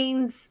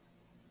explains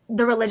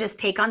the religious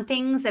take on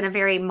things in a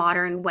very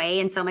modern way.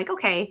 And so I'm like,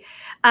 okay.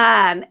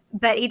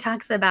 But he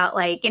talks about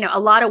a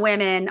lot of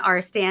women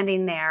are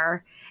standing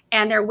there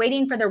and they're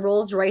waiting for the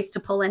Rolls Royce to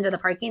pull into the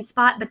parking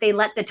spot, but they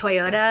let the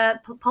Toyota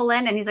pull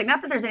in. And he's like,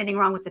 not that there's anything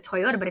wrong with the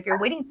Toyota, but if you're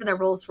waiting for the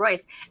Rolls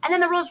Royce, and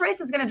then the Rolls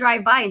Royce is going to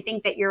drive by and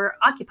think that you're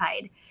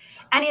occupied.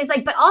 And he's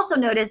like, but also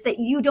notice that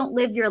you don't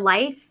live your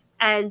life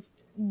as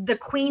the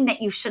queen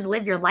that you should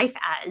live your life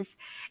as,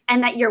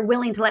 and that you're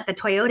willing to let the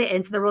Toyota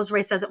in so the Rolls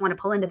Royce doesn't want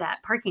to pull into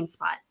that parking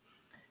spot.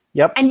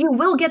 Yep. And you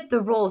will get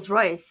the Rolls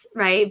Royce,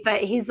 right?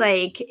 But he's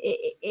like,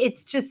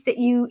 it's just that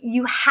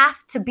you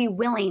have to be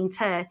willing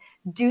to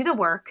do the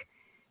work,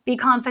 be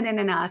confident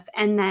enough,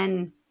 and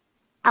then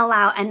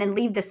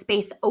leave the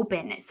space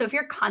open. So if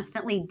you're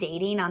constantly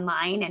dating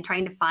online and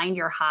trying to find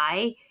your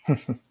high,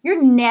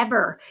 you're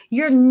never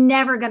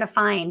going to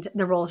find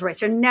the Rolls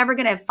Royce. You're never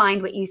going to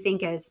find what you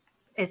think is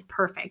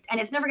perfect,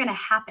 and it's never going to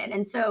happen.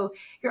 And so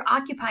you're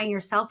occupying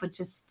yourself with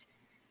just,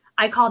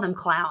 I call them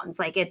clowns.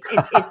 Like it's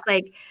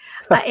like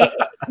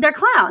they're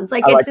clowns.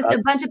 Like it's just that.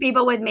 A bunch of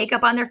people with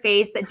makeup on their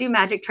face that do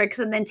magic tricks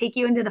and then take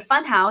you into the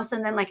fun house.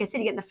 And then, like I said,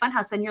 you get in the fun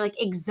house and you're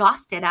like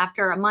exhausted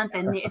after a month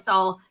and it's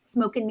all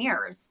smoke and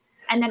mirrors.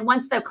 And then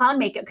once the clown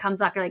makeup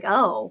comes off, you're like,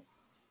 oh,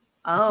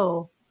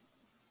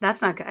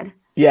 that's not good.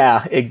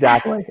 Yeah,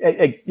 exactly.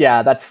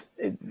 Yeah, that's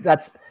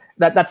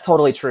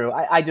totally true.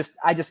 I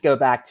just go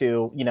back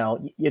to,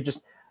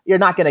 you're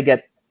not going to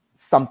get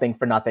something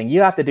for nothing.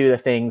 You have to do the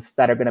things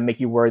that are going to make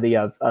you worthy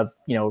of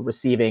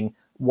receiving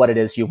what it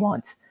is you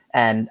want.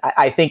 And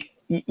I think,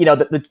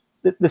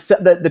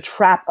 the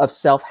trap of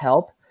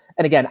self-help.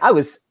 And again, I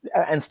was,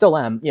 and still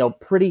am,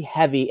 pretty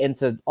heavy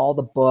into all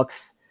the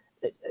books,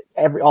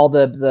 all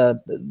the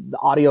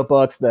audio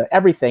books,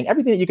 everything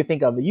that you could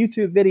think of, the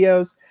YouTube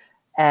videos.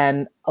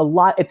 And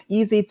it's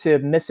easy to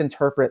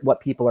misinterpret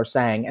what people are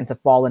saying and to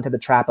fall into the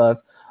trap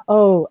of,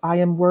 oh, I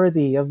am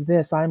worthy of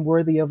this. I'm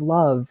worthy of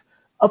love.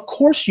 Of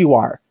course you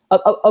are.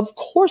 Of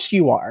course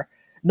you are.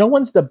 No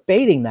one's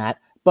debating that,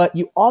 but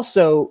you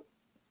also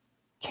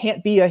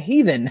can't be a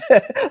heathen.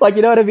 Like,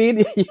 you know what I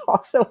mean? You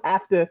also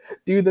have to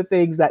do the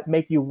things that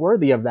make you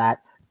worthy of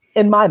that,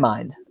 in my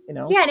mind.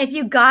 Yeah, and if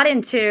you got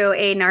into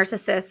a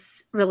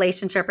narcissist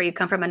relationship or you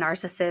come from a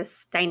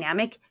narcissist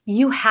dynamic,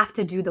 you have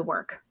to do the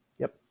work.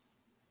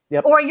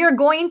 Yep. Or you're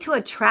going to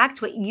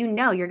attract what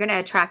you're going to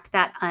attract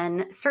that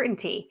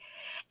uncertainty.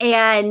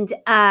 And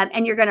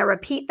you're going to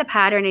repeat the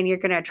pattern and you're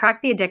going to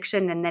attract the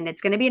addiction, and then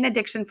it's going to be an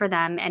addiction for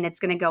them, and it's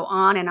going to go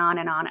on and on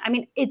and on. I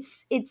mean,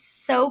 it's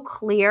so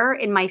clear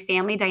in my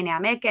family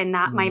dynamic, and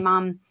that my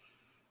mom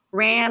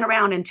ran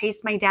around and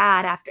chased my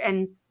dad after,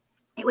 and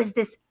it was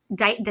this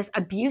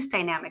abuse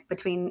dynamic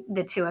between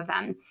the two of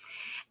them.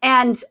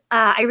 And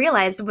I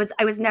realized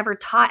I was never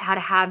taught how to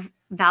have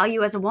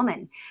value as a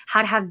woman,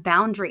 how to have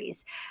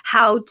boundaries,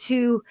 how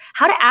to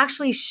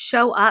actually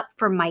show up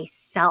for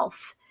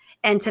myself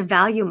and to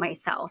value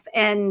myself.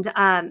 And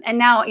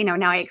now,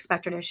 now I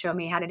expect her to show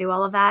me how to do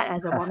all of that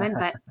as a woman,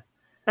 but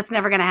that's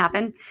never going to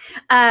happen.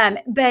 Yeah.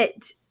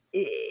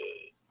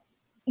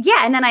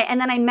 And then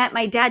I met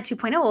my dad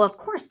 2.0. Well, of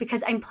course,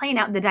 because I'm playing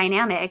out the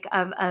dynamic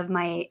of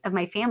my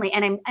family.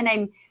 And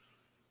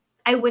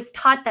I was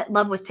taught that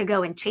love was to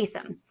go and chase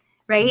him.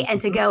 Right.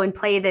 And to go and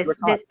play this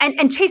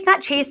and chase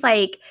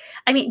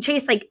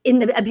like in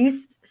the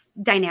abuse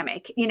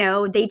dynamic,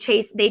 they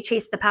chase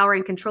the power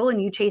and control,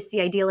 and you chase the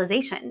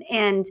idealization.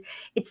 And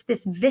it's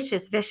this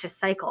vicious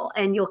cycle,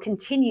 and you'll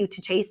continue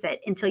to chase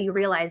it until you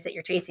realize that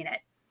you're chasing it.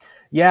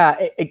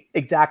 Yeah,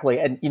 exactly.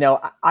 And,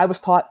 I was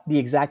taught the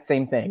exact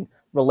same thing.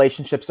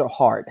 relationships are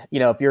hard.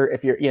 If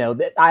you're,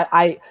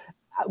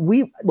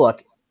 we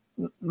look,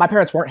 my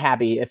parents weren't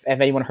happy. If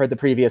anyone heard the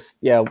previous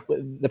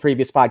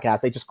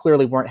podcast, they just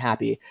clearly weren't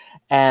happy.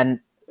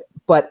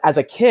 But as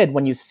a kid,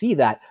 when you see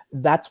that,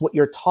 that's what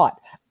you're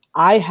taught.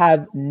 I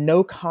have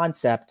no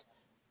concept,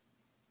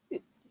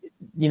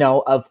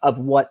 of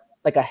what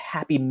like a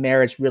happy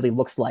marriage really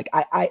looks like.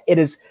 It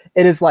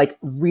is like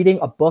reading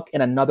a book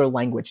in another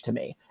language to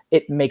me.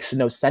 It makes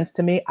no sense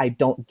to me. I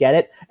don't get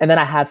it. And then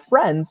I have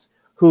friends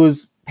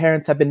whose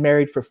parents have been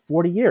married for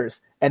 40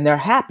 years and they're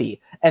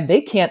happy and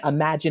they can't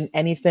imagine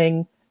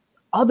anything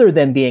other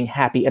than being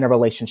happy in a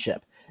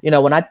relationship.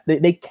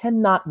 They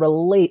cannot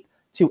relate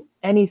to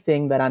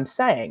anything that I'm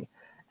saying.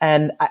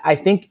 And I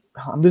think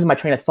I'm losing my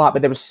train of thought,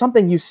 but there was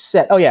something you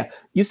said. Oh yeah.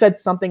 You said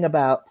something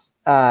about,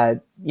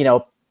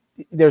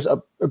 there's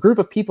a group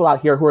of people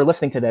out here who are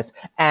listening to this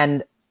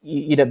and,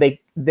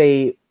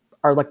 they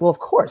are like, well, of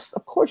course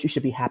you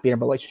should be happy in a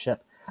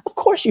relationship. Of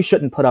course you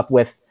shouldn't put up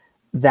with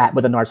that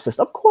with a narcissist,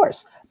 of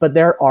course. But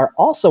there are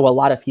also a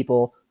lot of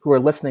people who are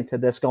listening to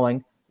this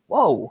going,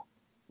 whoa,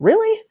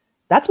 really?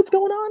 That's what's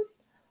going on?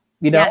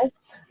 Yes.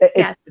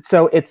 Yes.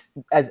 So it's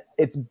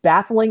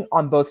baffling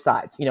on both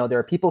sides. There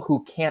are people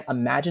who can't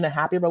imagine a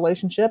happy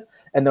relationship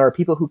and there are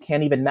people who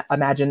can't even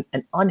imagine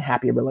an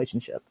unhappy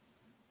relationship.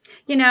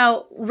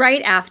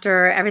 Right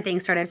after everything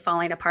started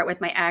falling apart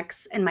with my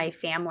ex and my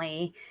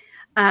family,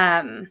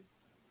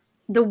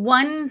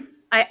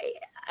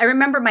 I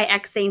remember my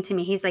ex saying to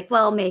me, he's like,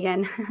 well,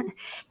 Megan,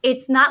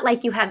 it's not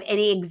like you have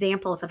any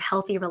examples of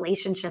healthy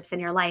relationships in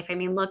your life. I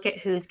mean, look at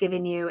who's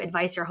given you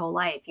advice your whole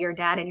life, your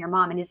dad and your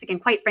mom. And he's like,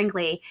 and quite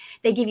frankly,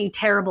 they give you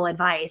terrible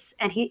advice.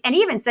 And he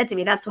even said to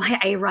me, that's why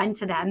I run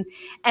to them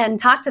and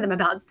talk to them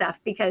about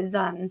stuff because,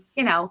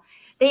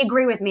 they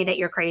agree with me that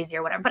you're crazy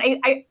or whatever. But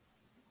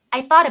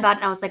I thought about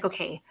it and I was like,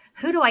 okay,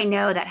 who do I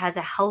know that has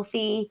a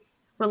healthy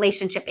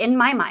relationship in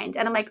my mind?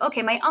 And I'm like,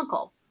 okay, my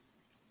uncle.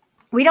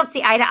 We don't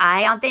see eye to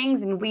eye on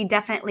things and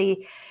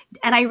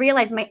I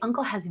realized my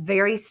uncle has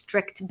very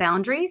strict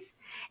boundaries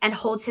and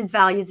holds his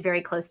values very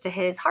close to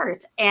his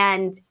heart.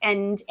 And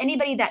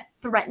anybody that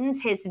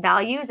threatens his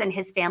values and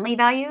his family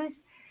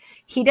values,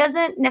 he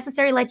doesn't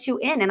necessarily let you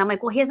in. And I'm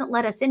like, well, he hasn't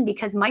let us in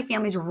because my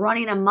family's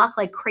running amok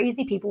like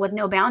crazy people with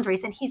no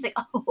boundaries. And he's like,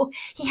 oh,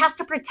 he has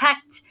to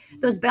protect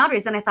those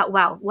boundaries. And I thought,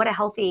 wow, what a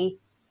healthy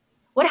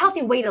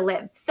way to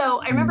live.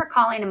 So I remember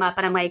calling him up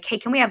and I'm like, hey,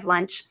 can we have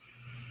lunch?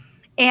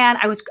 And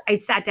I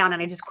sat down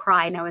and I just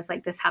cried. And I was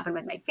like, this happened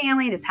with my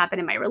family. This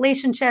happened in my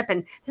relationship.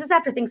 And this is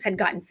after things had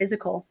gotten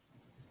physical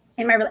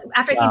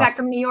after I came back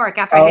from New York,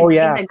 after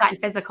things had gotten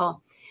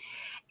physical.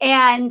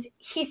 And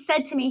he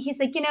said to me, he's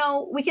like,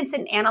 we can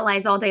sit and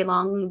analyze all day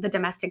long the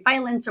domestic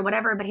violence or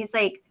whatever. But he's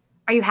like,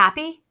 are you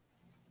happy?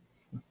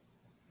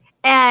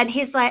 And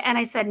he's like, and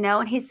I said,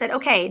 no. And he said,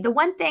 okay, the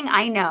one thing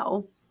I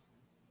know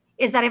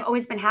is that I've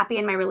always been happy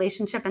in my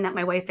relationship and that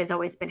my wife has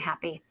always been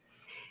happy.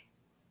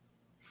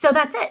 So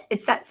that's it.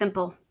 It's that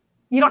simple.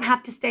 You don't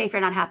have to stay if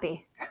you're not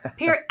happy.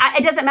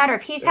 It doesn't matter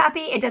if he's happy.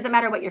 It doesn't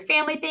matter what your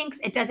family thinks.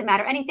 It doesn't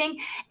matter anything.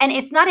 And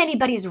it's not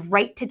anybody's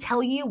right to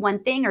tell you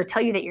one thing or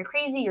tell you that you're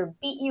crazy or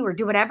beat you or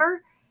do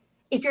whatever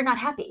if you're not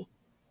happy.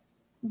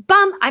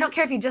 Bum. I don't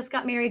care if you just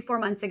got married 4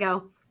 months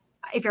ago.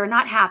 If you're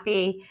not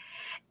happy.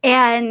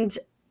 And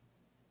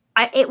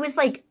it was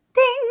like,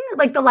 ding,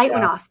 like the light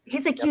went off.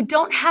 He's like, you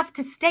don't have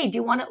to stay.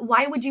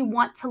 Why would you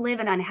want to live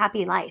an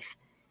unhappy life?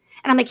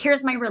 And I'm like,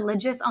 here's my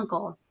religious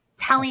uncle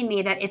telling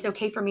me that it's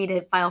okay for me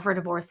to file for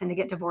divorce and to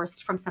get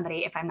divorced from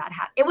somebody if I'm not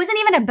happy. It wasn't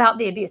even about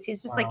the abuse.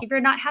 He's just like, if you're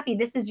not happy,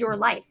 this is your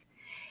life.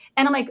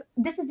 And I'm like,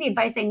 this is the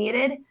advice I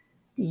needed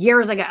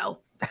years ago.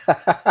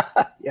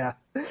 Yeah.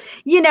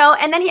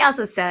 And then he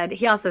also said,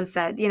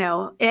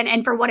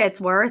 and for what it's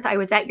worth, I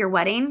was at your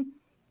wedding.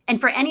 And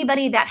for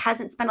anybody that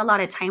hasn't spent a lot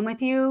of time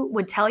with you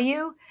would tell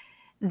you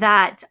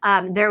that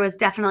there was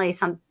definitely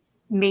some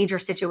major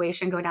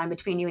situation going on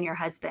between you and your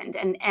husband.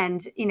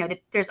 And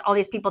there's all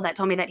these people that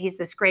told me that he's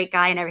this great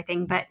guy and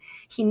everything, but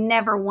he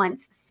never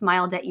once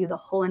smiled at you the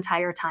whole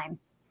entire time.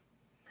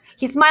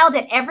 He smiled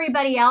at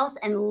everybody else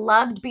and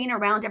loved being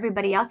around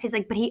everybody else. He's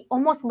like, but he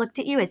almost looked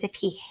at you as if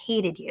he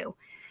hated you.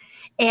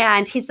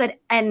 And he said,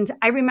 and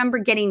I remember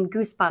getting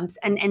goosebumps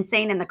and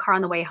saying in the car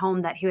on the way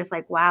home that he was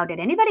like, wow, did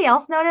anybody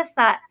else notice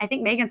that I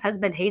think Megan's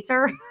husband hates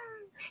her?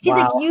 He's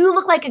like, you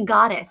look like a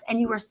goddess and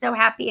you were so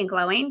happy and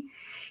glowing.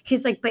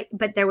 He's like,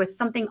 but there was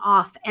something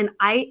off. And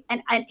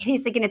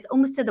he's like, and it's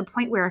almost to the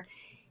point where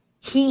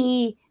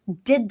he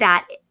did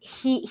that.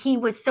 He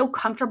was so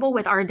comfortable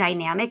with our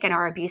dynamic and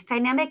our abuse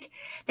dynamic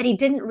that he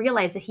didn't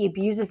realize that he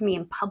abuses me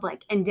in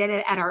public and did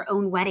it at our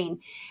own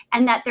wedding.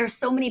 And that there's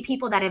so many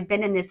people that have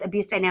been in this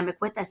abuse dynamic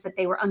with us that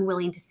they were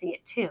unwilling to see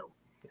it too.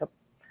 Yep.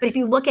 But if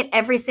you look at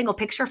every single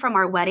picture from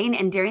our wedding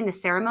and during the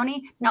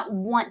ceremony, not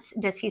once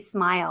does he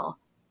smile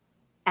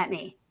at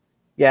me.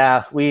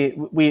 Yeah, we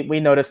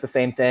noticed the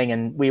same thing,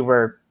 and we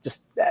were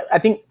just, I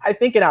think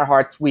in our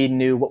hearts we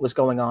knew what was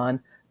going on,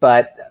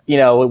 but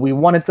we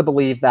wanted to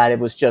believe that it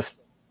was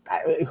just,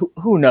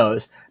 who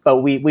knows?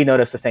 But we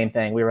noticed the same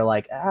thing. We were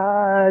like,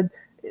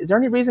 is there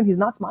any reason he's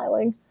not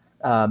smiling?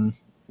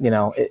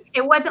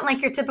 It wasn't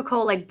like your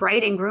typical like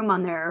bride and groom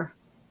on their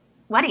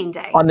wedding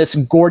day. On this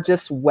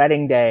gorgeous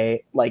wedding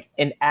day, like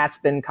in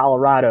Aspen,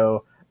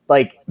 Colorado,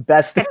 like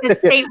best at the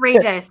State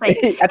Regis. Like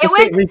at the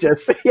State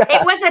Regis. Yeah.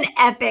 It was an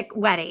epic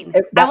wedding.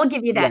 I will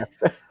give you that.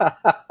 Yes.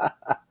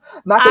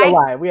 Not gonna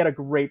lie, we had a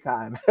great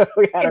time.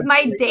 If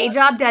my day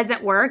job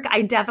doesn't work,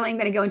 I definitely am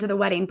going to go into the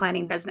wedding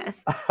planning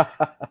business,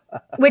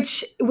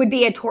 which would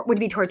be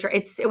torture.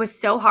 It was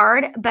so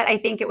hard, but I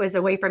think it was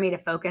a way for me to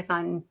focus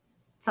on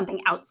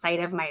something outside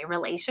of my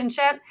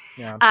relationship.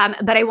 Yeah.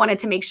 But I wanted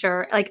to make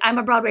sure, like, I'm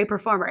a Broadway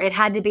performer. It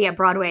had to be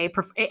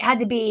it had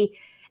to be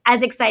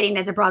as exciting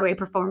as a Broadway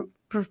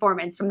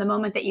performance from the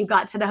moment that you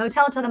got to the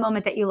hotel to the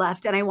moment that you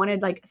left. And I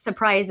wanted like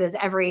surprises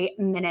every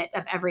minute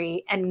of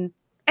and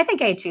I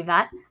think I achieved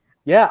that.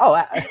 Yeah. Oh,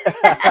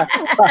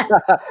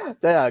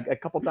 a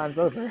couple times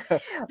over.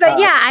 But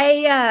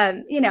yeah,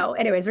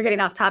 anyways, we're getting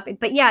off topic,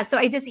 but yeah, so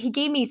he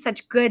gave me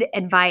such good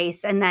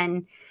advice and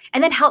then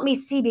helped me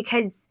see,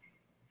 because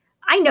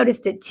I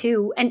noticed it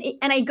too. And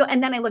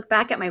then I look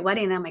back at my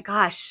wedding and I'm like,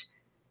 gosh,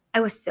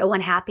 I was so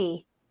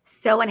unhappy.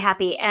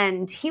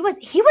 And he was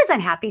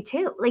unhappy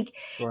too. Like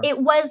Sure.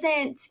 It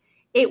wasn't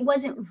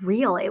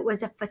real. It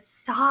was a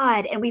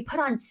facade. And we put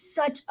on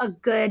such a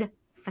good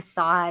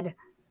facade.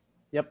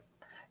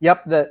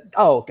 Yep.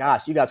 Oh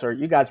gosh, you guys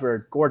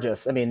were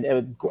gorgeous. I mean,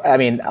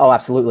 oh,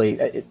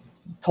 absolutely.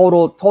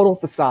 Total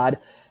facade.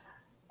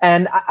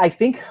 And I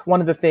think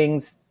one of the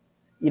things,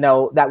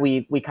 that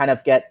we kind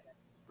of get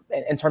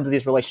in terms of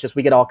these relationships,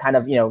 we get all kind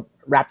of,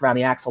 wrapped around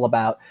the axle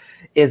about,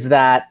 is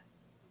that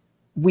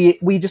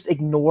we just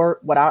ignore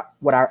what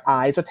our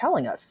eyes are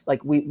telling us.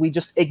 Like we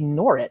just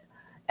ignore it.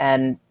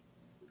 And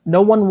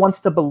no one wants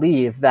to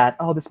believe that,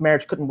 oh, this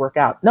marriage couldn't work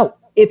out. No,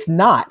 it's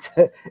not.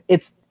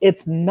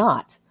 It's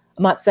not.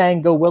 I'm not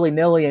saying go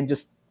willy-nilly and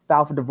just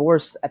file for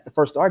divorce at the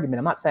first argument.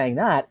 I'm not saying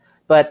that,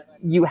 but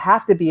you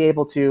have to be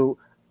able to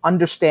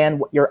understand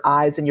what your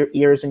eyes and your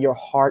ears and your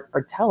heart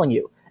are telling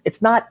you.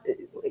 It's not,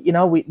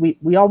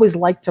 we always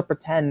like to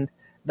pretend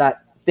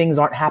that things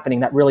aren't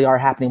happening that really are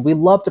happening. We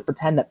love to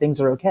pretend that things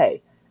are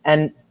okay.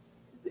 And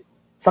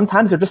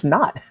sometimes they're just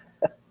not.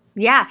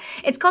 Yeah.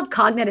 It's called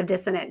cognitive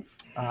dissonance.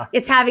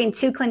 It's having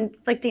two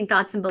conflicting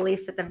thoughts and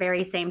beliefs at the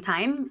very same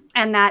time.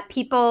 And that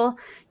people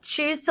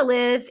choose to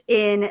live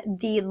in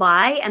the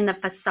lie and the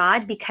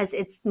facade because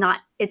it's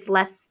not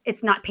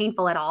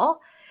painful at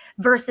all,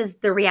 versus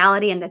the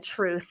reality and the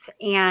truth.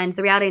 And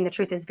the reality and the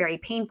truth is very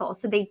painful.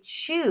 So they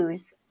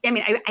choose,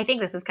 I think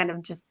this is kind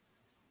of just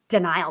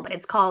denial, but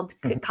it's called,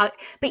 but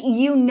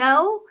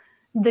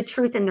the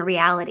truth and the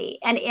reality.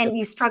 And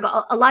you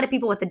struggle. A lot of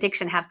people with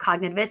addiction have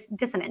cognitive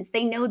dissonance.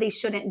 They know they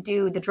shouldn't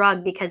do the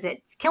drug because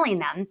it's killing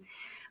them,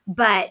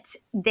 but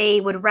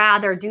they would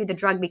rather do the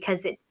drug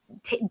because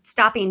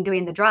stopping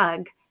doing the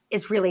drug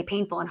is really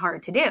painful and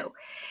hard to do.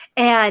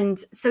 And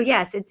so,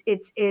 yes,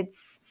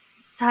 it's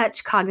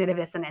such cognitive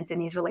dissonance in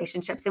these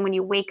relationships. And when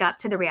you wake up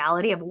to the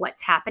reality of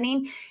what's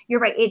happening, you're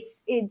right.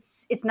 It's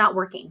not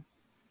working.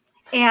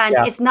 And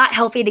It's not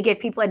healthy to give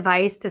people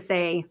advice to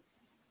say,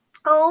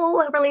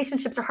 oh,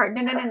 relationships are hard.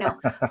 No.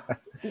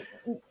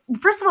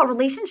 First of all,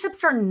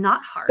 relationships are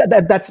not hard.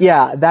 That's the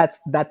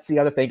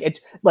other thing.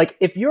 It's like,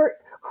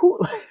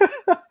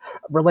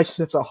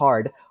 relationships are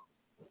hard.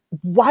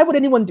 Why would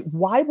anyone do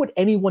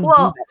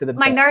that to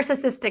themselves? My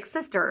narcissistic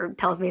sister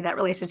tells me that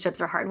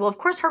relationships are hard. Well, of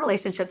course her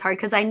relationship's hard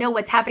because I know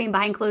what's happening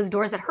behind closed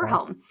doors at her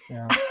home.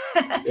 Yeah.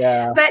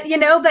 Yeah. But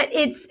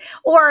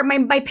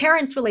my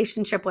parents'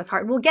 relationship was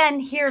hard. Well, again,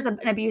 here's an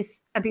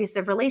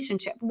abusive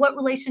relationship. What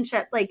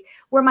relationship? Like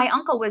where my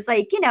uncle was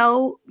like,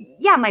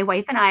 my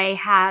wife and I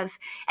have,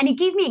 and he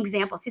gave me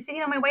examples. He said,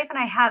 my wife and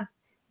I have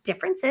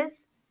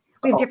differences.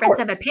 We have difference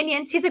of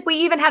opinions. He's like, we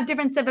even have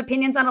difference of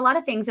opinions on a lot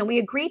of things, and we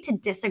agree to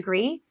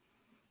disagree.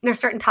 There's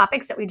certain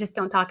topics that we just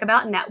don't talk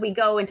about, and that we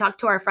go and talk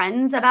to our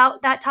friends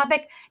about that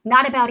topic,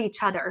 not about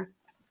each other.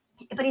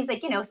 But he's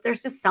like,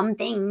 there's just some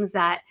things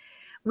that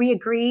we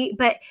agree.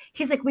 But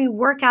he's like, we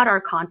work out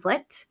our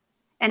conflict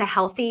in a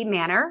healthy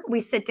manner. We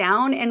sit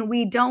down and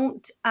we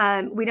don't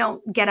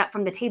get up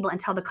from the table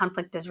until the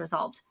conflict is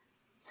resolved.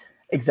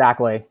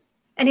 Exactly.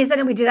 And he said,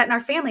 and we do that in our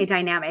family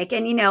dynamic.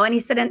 And, and he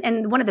said,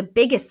 and one of the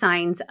biggest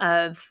signs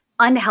of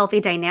unhealthy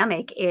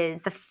dynamic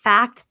is the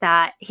fact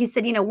that he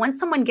said, once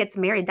someone gets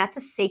married, that's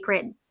a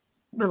sacred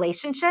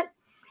relationship.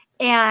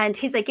 And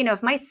he's like,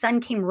 if my son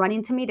came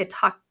running to me to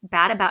talk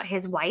bad about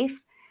his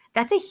wife,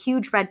 that's a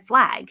huge red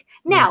flag.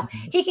 Now,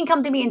 he can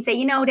come to me and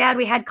say, Dad,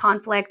 we had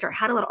conflict or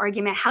had a little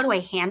argument. How do I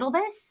handle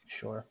this?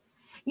 Sure.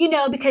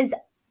 Because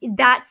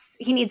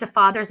he needs a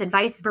father's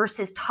advice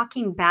versus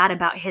talking bad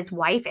about his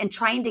wife and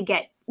trying to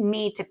get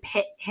me to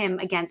pit him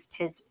against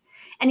his.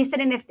 And he said,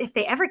 and if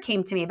they ever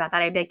came to me about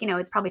that, I'd be like,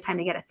 it's probably time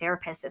to get a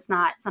therapist. It's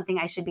not something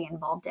I should be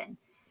involved in.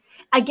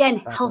 Again,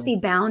 healthy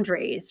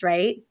boundaries,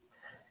 right?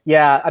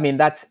 Yeah,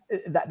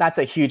 that's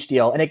a huge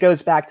deal, and it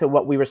goes back to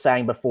what we were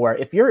saying before.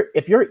 If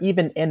you're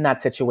even in that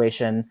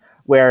situation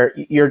where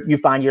you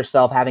find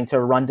yourself having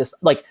to run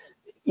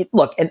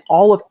look, in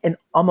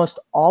almost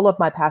all of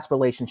my past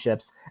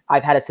relationships,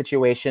 I've had a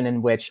situation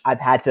in which I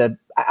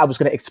was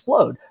going to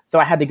explode. So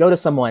I had to go to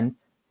someone,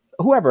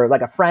 whoever,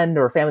 like a friend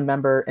or a family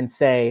member, and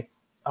say,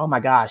 oh my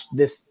gosh,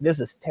 this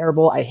is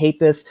terrible. I hate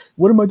this.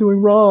 What am I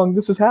doing wrong?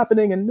 This is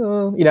happening. And,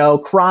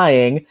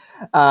 crying,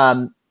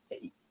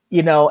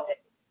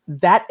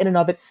 that in and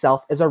of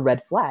itself is a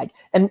red flag.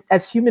 And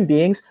as human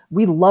beings,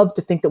 we love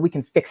to think that we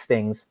can fix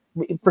things.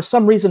 For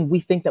some reason, we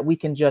think that we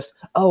can just,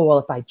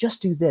 if I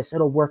just do this,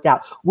 it'll work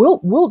out.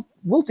 We'll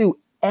do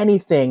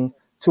anything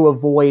to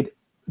avoid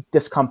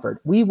discomfort.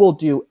 We will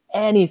do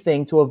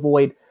anything to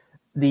avoid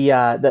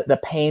the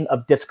pain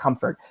of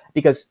discomfort,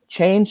 because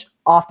change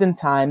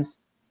oftentimes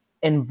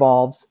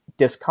involves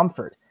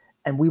discomfort,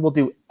 and we will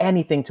do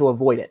anything to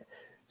avoid it.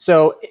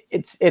 So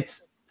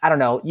it's I don't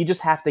know, you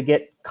just have to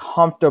get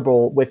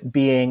comfortable with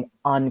being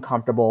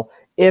uncomfortable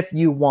if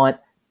you want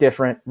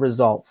different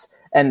results.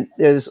 And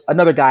there's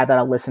another guy that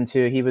I listened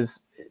to. He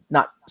was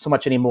not so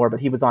much anymore,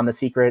 but he was on The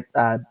Secret,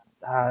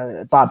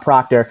 Bob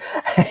Proctor.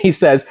 He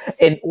says,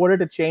 in order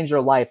to change your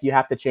life, you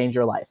have to change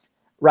your life,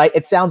 right?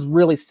 It sounds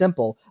really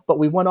simple, but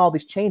we want all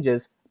these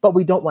changes, but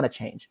we don't want to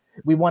change.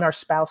 We want our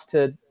spouse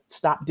to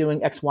stop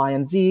doing X, Y,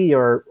 and Z,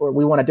 or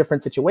we want a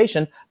different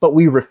situation, but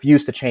we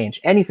refuse to change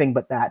anything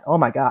but that. Oh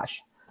my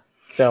gosh.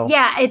 So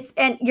yeah,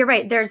 and you're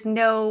right.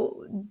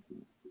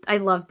 I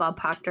love Bob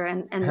Proctor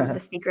and The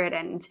Secret,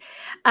 and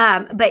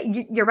but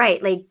you're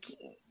right. Like,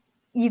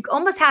 you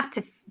almost have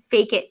to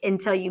fake it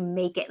until you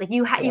make it. Like,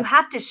 you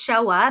have to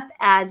show up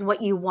as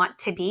what you want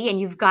to be, and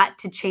you've got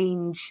to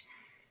change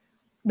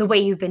the way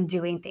you've been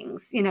doing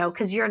things,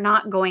 because it's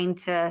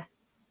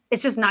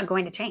just not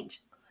going to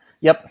change.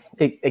 Yep,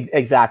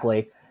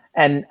 exactly.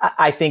 And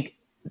I think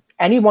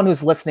anyone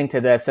who's listening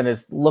to this and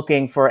is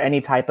looking for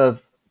any type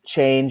of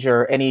change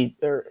or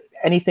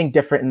anything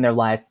different in their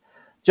life,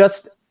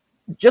 just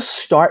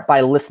start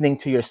by listening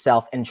to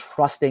yourself and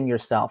trusting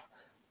yourself.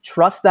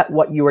 Trust that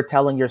what you are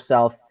telling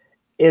yourself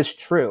is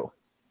true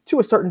to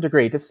a certain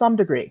degree, to some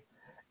degree.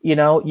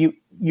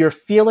 You're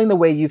feeling the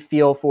way you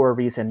feel for a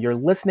reason. You're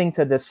listening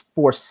to this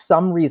for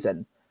some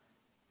reason.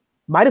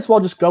 Might as well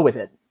just go with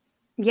it.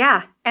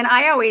 Yeah. And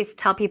I always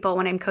tell people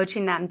when I'm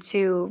coaching them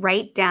to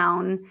write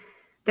down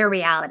their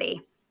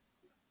reality,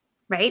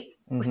 right?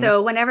 Mm-hmm.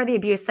 So whenever the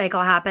abuse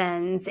cycle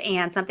happens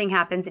and something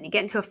happens and you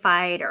get into a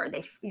fight, or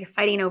you're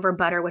fighting over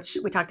butter, which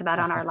we talked about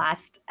on our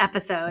last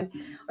episode,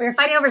 or you're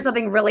fighting over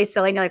something really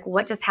silly and you're like,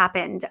 what just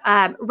happened?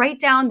 Write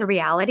down the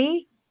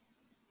reality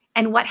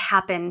and what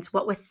happened,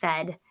 what was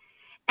said,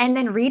 and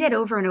then read it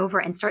over and over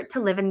and start to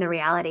live in the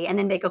reality. And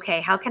then think, okay,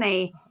 how can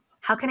I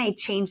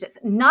change this?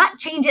 Not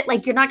change it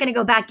like you're not going to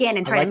go back in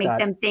and try to make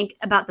them think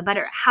about the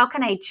butter. How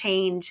can I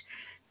change?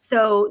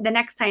 So the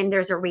next time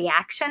there's a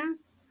reaction,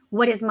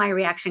 what is my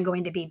reaction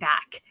going to be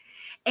back?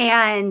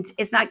 And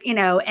it's not,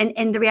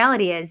 and the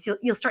reality is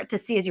you'll start to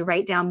see as you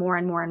write down more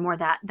and more and more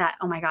that,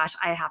 oh my gosh,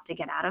 I have to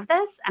get out of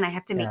this and I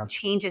have to make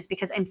changes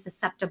because I'm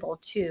susceptible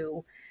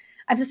to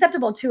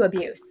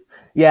abuse.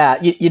 Yeah.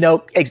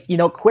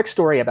 Quick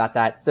story about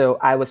that. So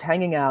I was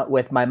hanging out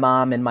with my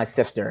mom and my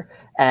sister,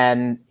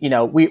 and,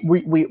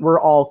 we're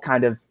all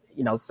kind of,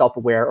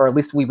 self-aware, or at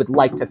least we would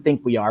like to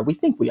think we are. We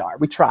think we are.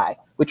 We try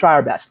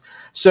our best.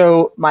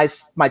 So my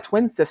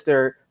twin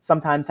sister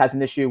sometimes has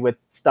an issue with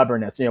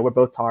stubbornness. We're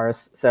both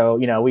Taurus. So,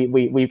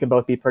 we can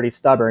both be pretty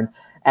stubborn,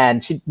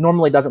 and she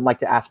normally doesn't like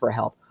to ask for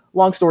help.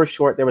 Long story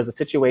short, there was a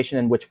situation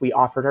in which we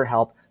offered her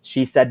help.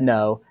 She said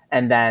no.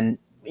 And then,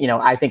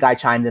 I think I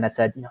chimed in and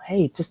said,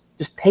 hey,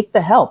 just take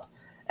the help.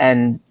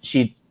 And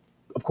she,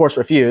 of course,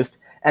 refused.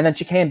 And then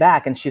she came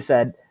back and she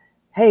said,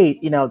 hey,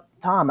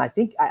 Tom, I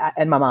think,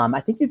 and my mom,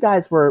 I think you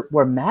guys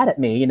were mad at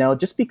me,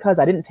 just because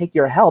I didn't take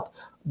your help.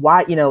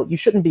 Why, you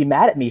shouldn't be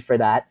mad at me for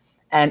that.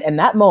 And in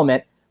that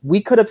moment, we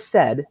could have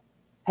said,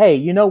 hey,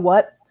 you know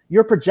what?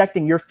 You're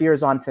projecting your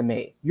fears onto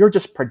me. You're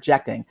just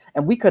projecting.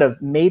 And we could have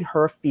made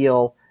her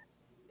feel,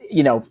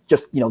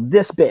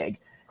 this big,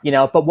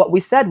 but what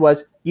we said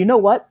was, you know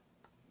what?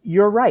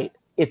 You're right.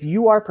 If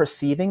you are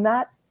perceiving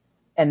that,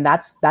 and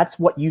that's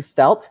what you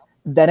felt,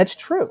 then it's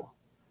true.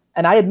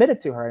 And I admitted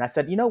to her, and I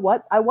said, you know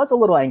what? I was a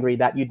little angry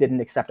that you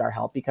didn't accept our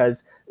help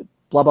because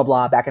blah, blah,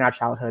 blah, back in our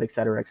childhood, et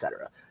cetera, et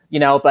cetera.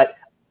 But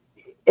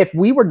if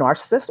we were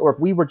narcissists, or if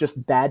we were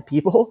just bad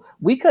people,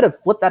 we could have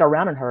flipped that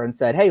around on her and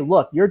said, hey,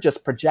 look, you're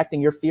just projecting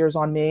your fears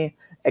on me,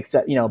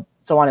 except,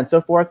 so on and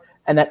so forth.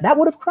 And that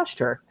would have crushed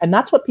her. And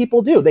that's what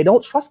people do. They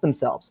don't trust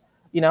themselves,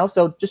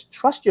 so just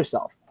trust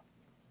yourself.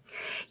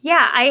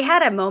 Yeah, I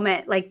had a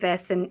moment like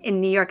this in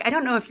New York. I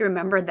don't know if you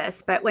remember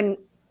this, but when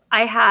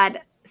I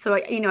had,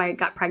 I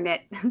got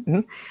pregnant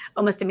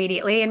almost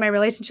immediately in my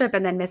relationship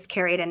and then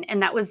miscarried.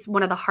 And that was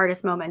one of the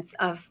hardest moments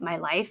of my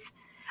life.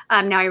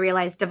 Now I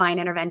realize divine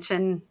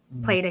intervention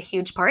played a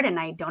huge part, and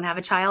I don't have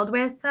a child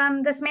with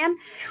this man.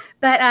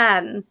 But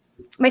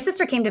my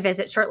sister came to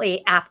visit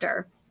shortly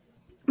after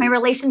my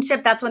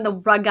relationship. That's when the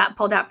rug got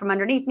pulled out from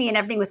underneath me and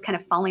everything was kind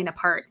of falling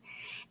apart.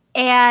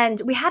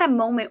 And we had a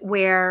moment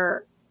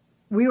where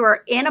we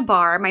were in a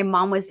bar. My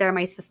mom was there,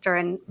 my sister,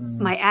 and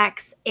my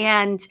ex.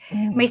 And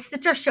my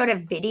sister showed a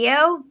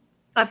video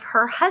of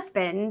her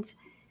husband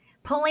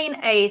pulling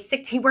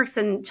he works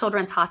in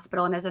children's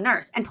hospital and is a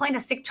nurse, and pulling a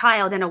sick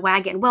child in a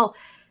wagon. Well,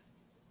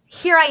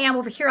 here I am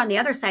over here on the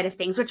other side of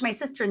things, which my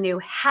sister knew,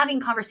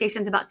 having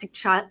conversations about sick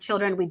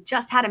children. We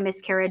just had a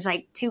miscarriage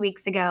like 2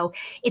 weeks ago.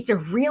 It's a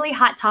really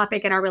hot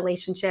topic in our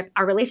relationship.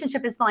 Our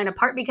relationship is falling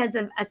apart because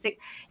of a sick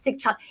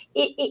child.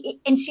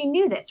 And she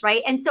knew this,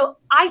 right? And so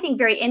I think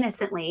very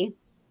innocently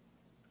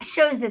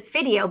shows this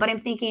video, but I'm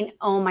thinking,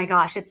 oh my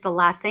gosh, it's the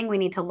last thing we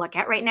need to look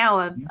at right now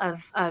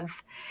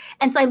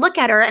and so I look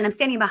at her and I'm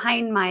standing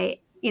behind my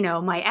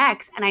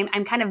ex, and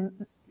I'm kind of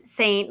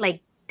saying,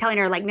 like, telling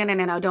her, like,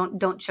 no,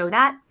 don't show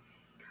that.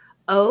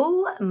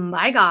 Oh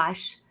my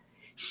gosh.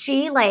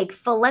 She like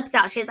flips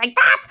out. She's like,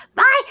 that's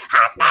my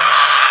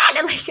husband,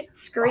 and like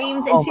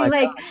screams, and she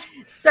like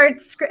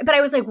starts but I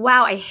was like,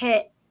 wow, I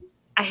hit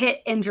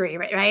injury,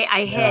 right?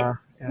 I hit, yeah.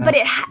 But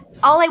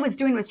all I was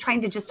doing was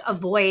trying to just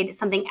avoid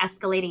something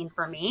escalating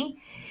for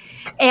me.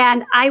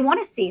 And I want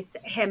to see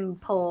him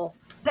pull,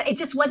 but it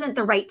just wasn't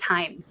the right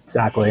time.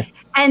 Exactly.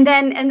 And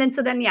then,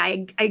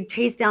 I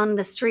chased down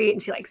the street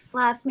and she like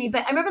slaps me.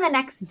 But I remember the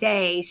next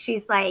day,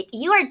 she's like,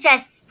 you are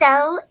just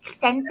so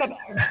sensitive.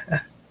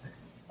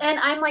 And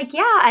I'm like,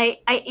 yeah,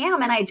 I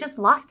am. And I just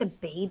lost a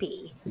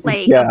baby.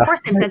 Like, of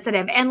course I'm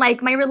sensitive. And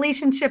like, my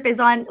relationship is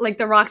on like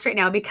the rocks right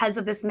now because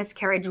of this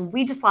miscarriage.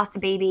 We just lost a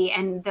baby.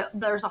 And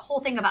there's a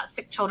whole thing about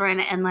sick children.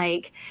 And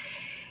like,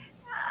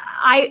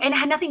 it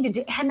had nothing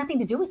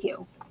to do with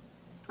you.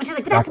 And she's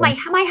like, that's my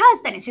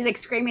husband. And she's like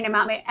screaming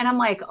about me. And I'm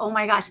like, oh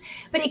my gosh.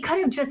 But it could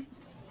have just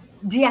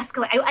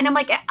de-escalated. And I'm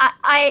like,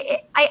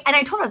 I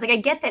told her, I was like, I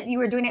get that you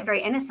were doing it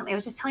very innocently. I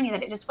was just telling you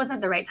that it just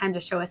wasn't the right time to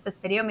show us this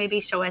video.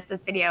 Maybe show us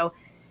this video,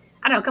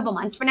 I don't know, a couple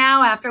months from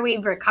now after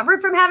we've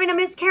recovered from having a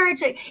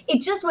miscarriage.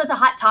 It just was a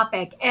hot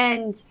topic.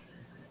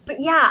 But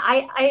yeah,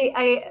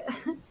 I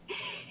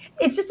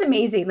it's just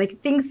amazing. Like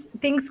things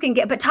can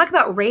get, but talk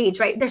about rage,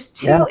 right? There's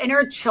two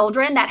inner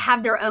children that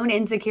have their own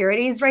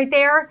insecurities right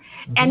there,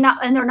 and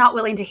they're not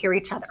willing to hear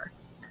each other.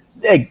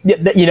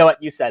 You know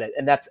what? You said it,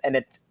 and that's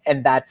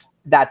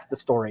the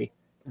story.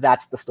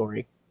 That's the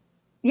story.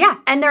 Yeah,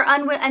 and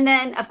and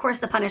then of course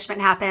the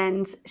punishment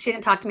happened. She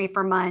didn't talk to me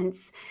for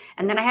months,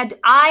 and then I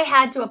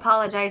had to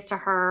apologize to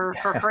her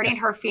for hurting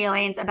her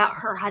feelings about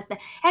her husband.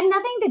 It had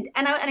nothing to,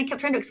 and I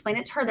kept trying to explain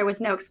it to her. There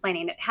was no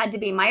explaining. It had to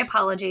be my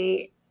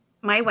apology,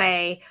 my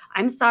way.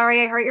 I'm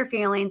sorry I hurt your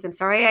feelings. I'm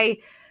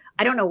sorry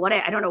I don't know what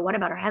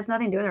about her. It has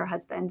nothing to do with her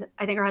husband.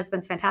 I think her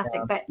husband's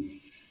fantastic, but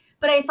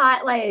I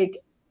thought like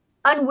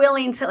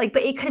unwilling to like,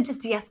 but it could have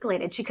just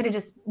de-escalated. She could have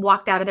just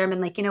walked out of there and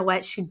been like, you know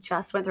what? She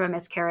just went through a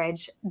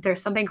miscarriage.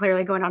 There's something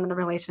clearly going on in the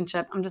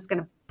relationship. I'm just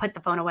going to put the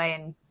phone away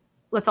and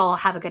let's all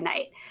have a good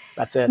night.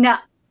 That's it. No,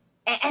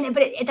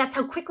 that's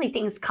how quickly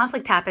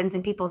conflict happens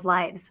in people's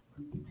lives.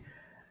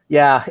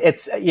 Yeah,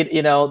 it's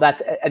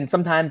and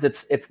sometimes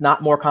it's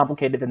not more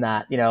complicated than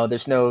that.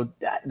 There's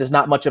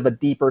not much of a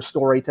deeper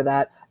story to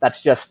that.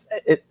 That's just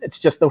it's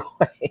just the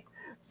way.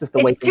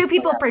 It's two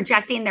people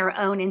projecting their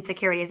own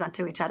insecurities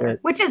onto each other,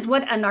 which is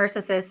what a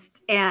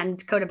narcissist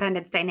and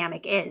codependence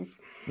dynamic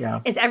is. Yeah,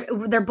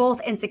 they're both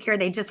insecure.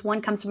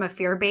 One comes from a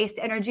fear-based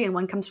energy and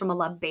one comes from a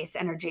love-based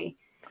energy.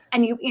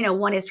 And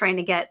one is trying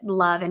to get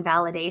love and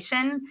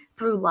validation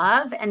through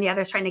love, and the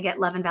other is trying to get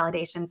love and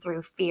validation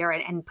through fear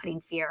and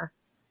putting fear.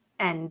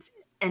 And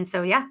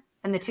so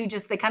and the two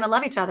they kind of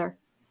love each other.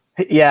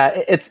 Yeah,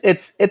 it's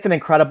an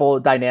incredible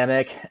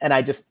dynamic, and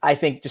I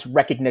think just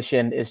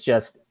recognition is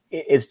just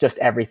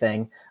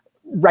everything.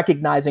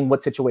 Recognizing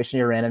what situation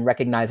you're in and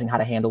recognizing how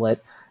to handle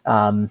it.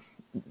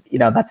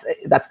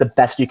 That's the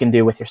best you can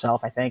do with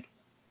yourself, I think.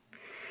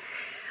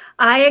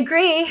 I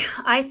agree.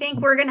 I think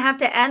we're going to have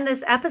to end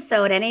this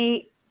episode.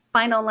 Any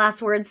final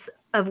last words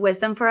of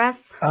wisdom for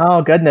us?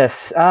 Oh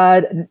goodness.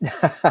 No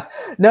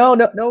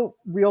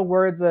real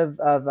words of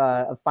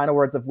final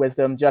words of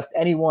wisdom. Just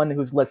anyone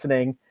who's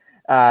listening,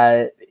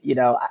 what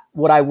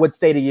I would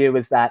say to you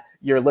is that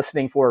you're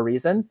listening for a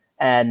reason,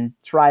 and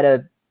try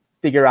to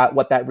figure out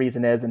what that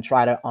reason is and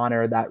try to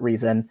honor that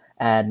reason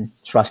and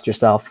trust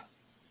yourself.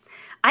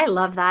 I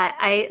love that.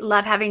 I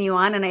love having you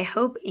on, and I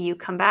hope you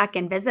come back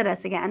and visit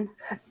us again.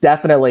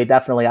 Definitely.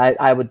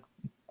 I would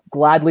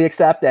gladly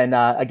accept. And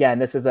again,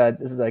 this is a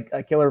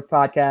killer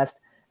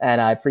podcast,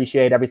 and I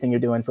appreciate everything you're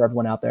doing for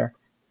everyone out there.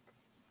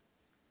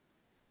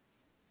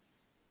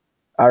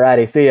 All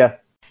righty. See ya.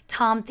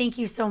 Tom, thank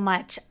you so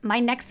much. My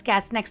next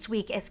guest next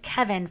week is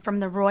Kevin from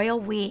The Royal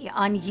We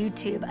on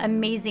YouTube.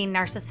 Amazing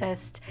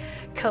narcissist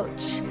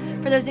coach.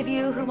 For those of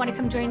you who want to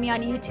come join me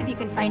on YouTube, you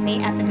can find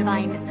me at The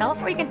Divine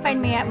Self, or you can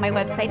find me at my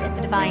website at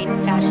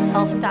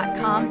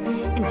thedivine-self.com.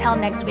 Until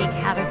next week,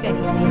 have a good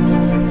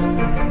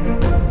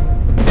evening.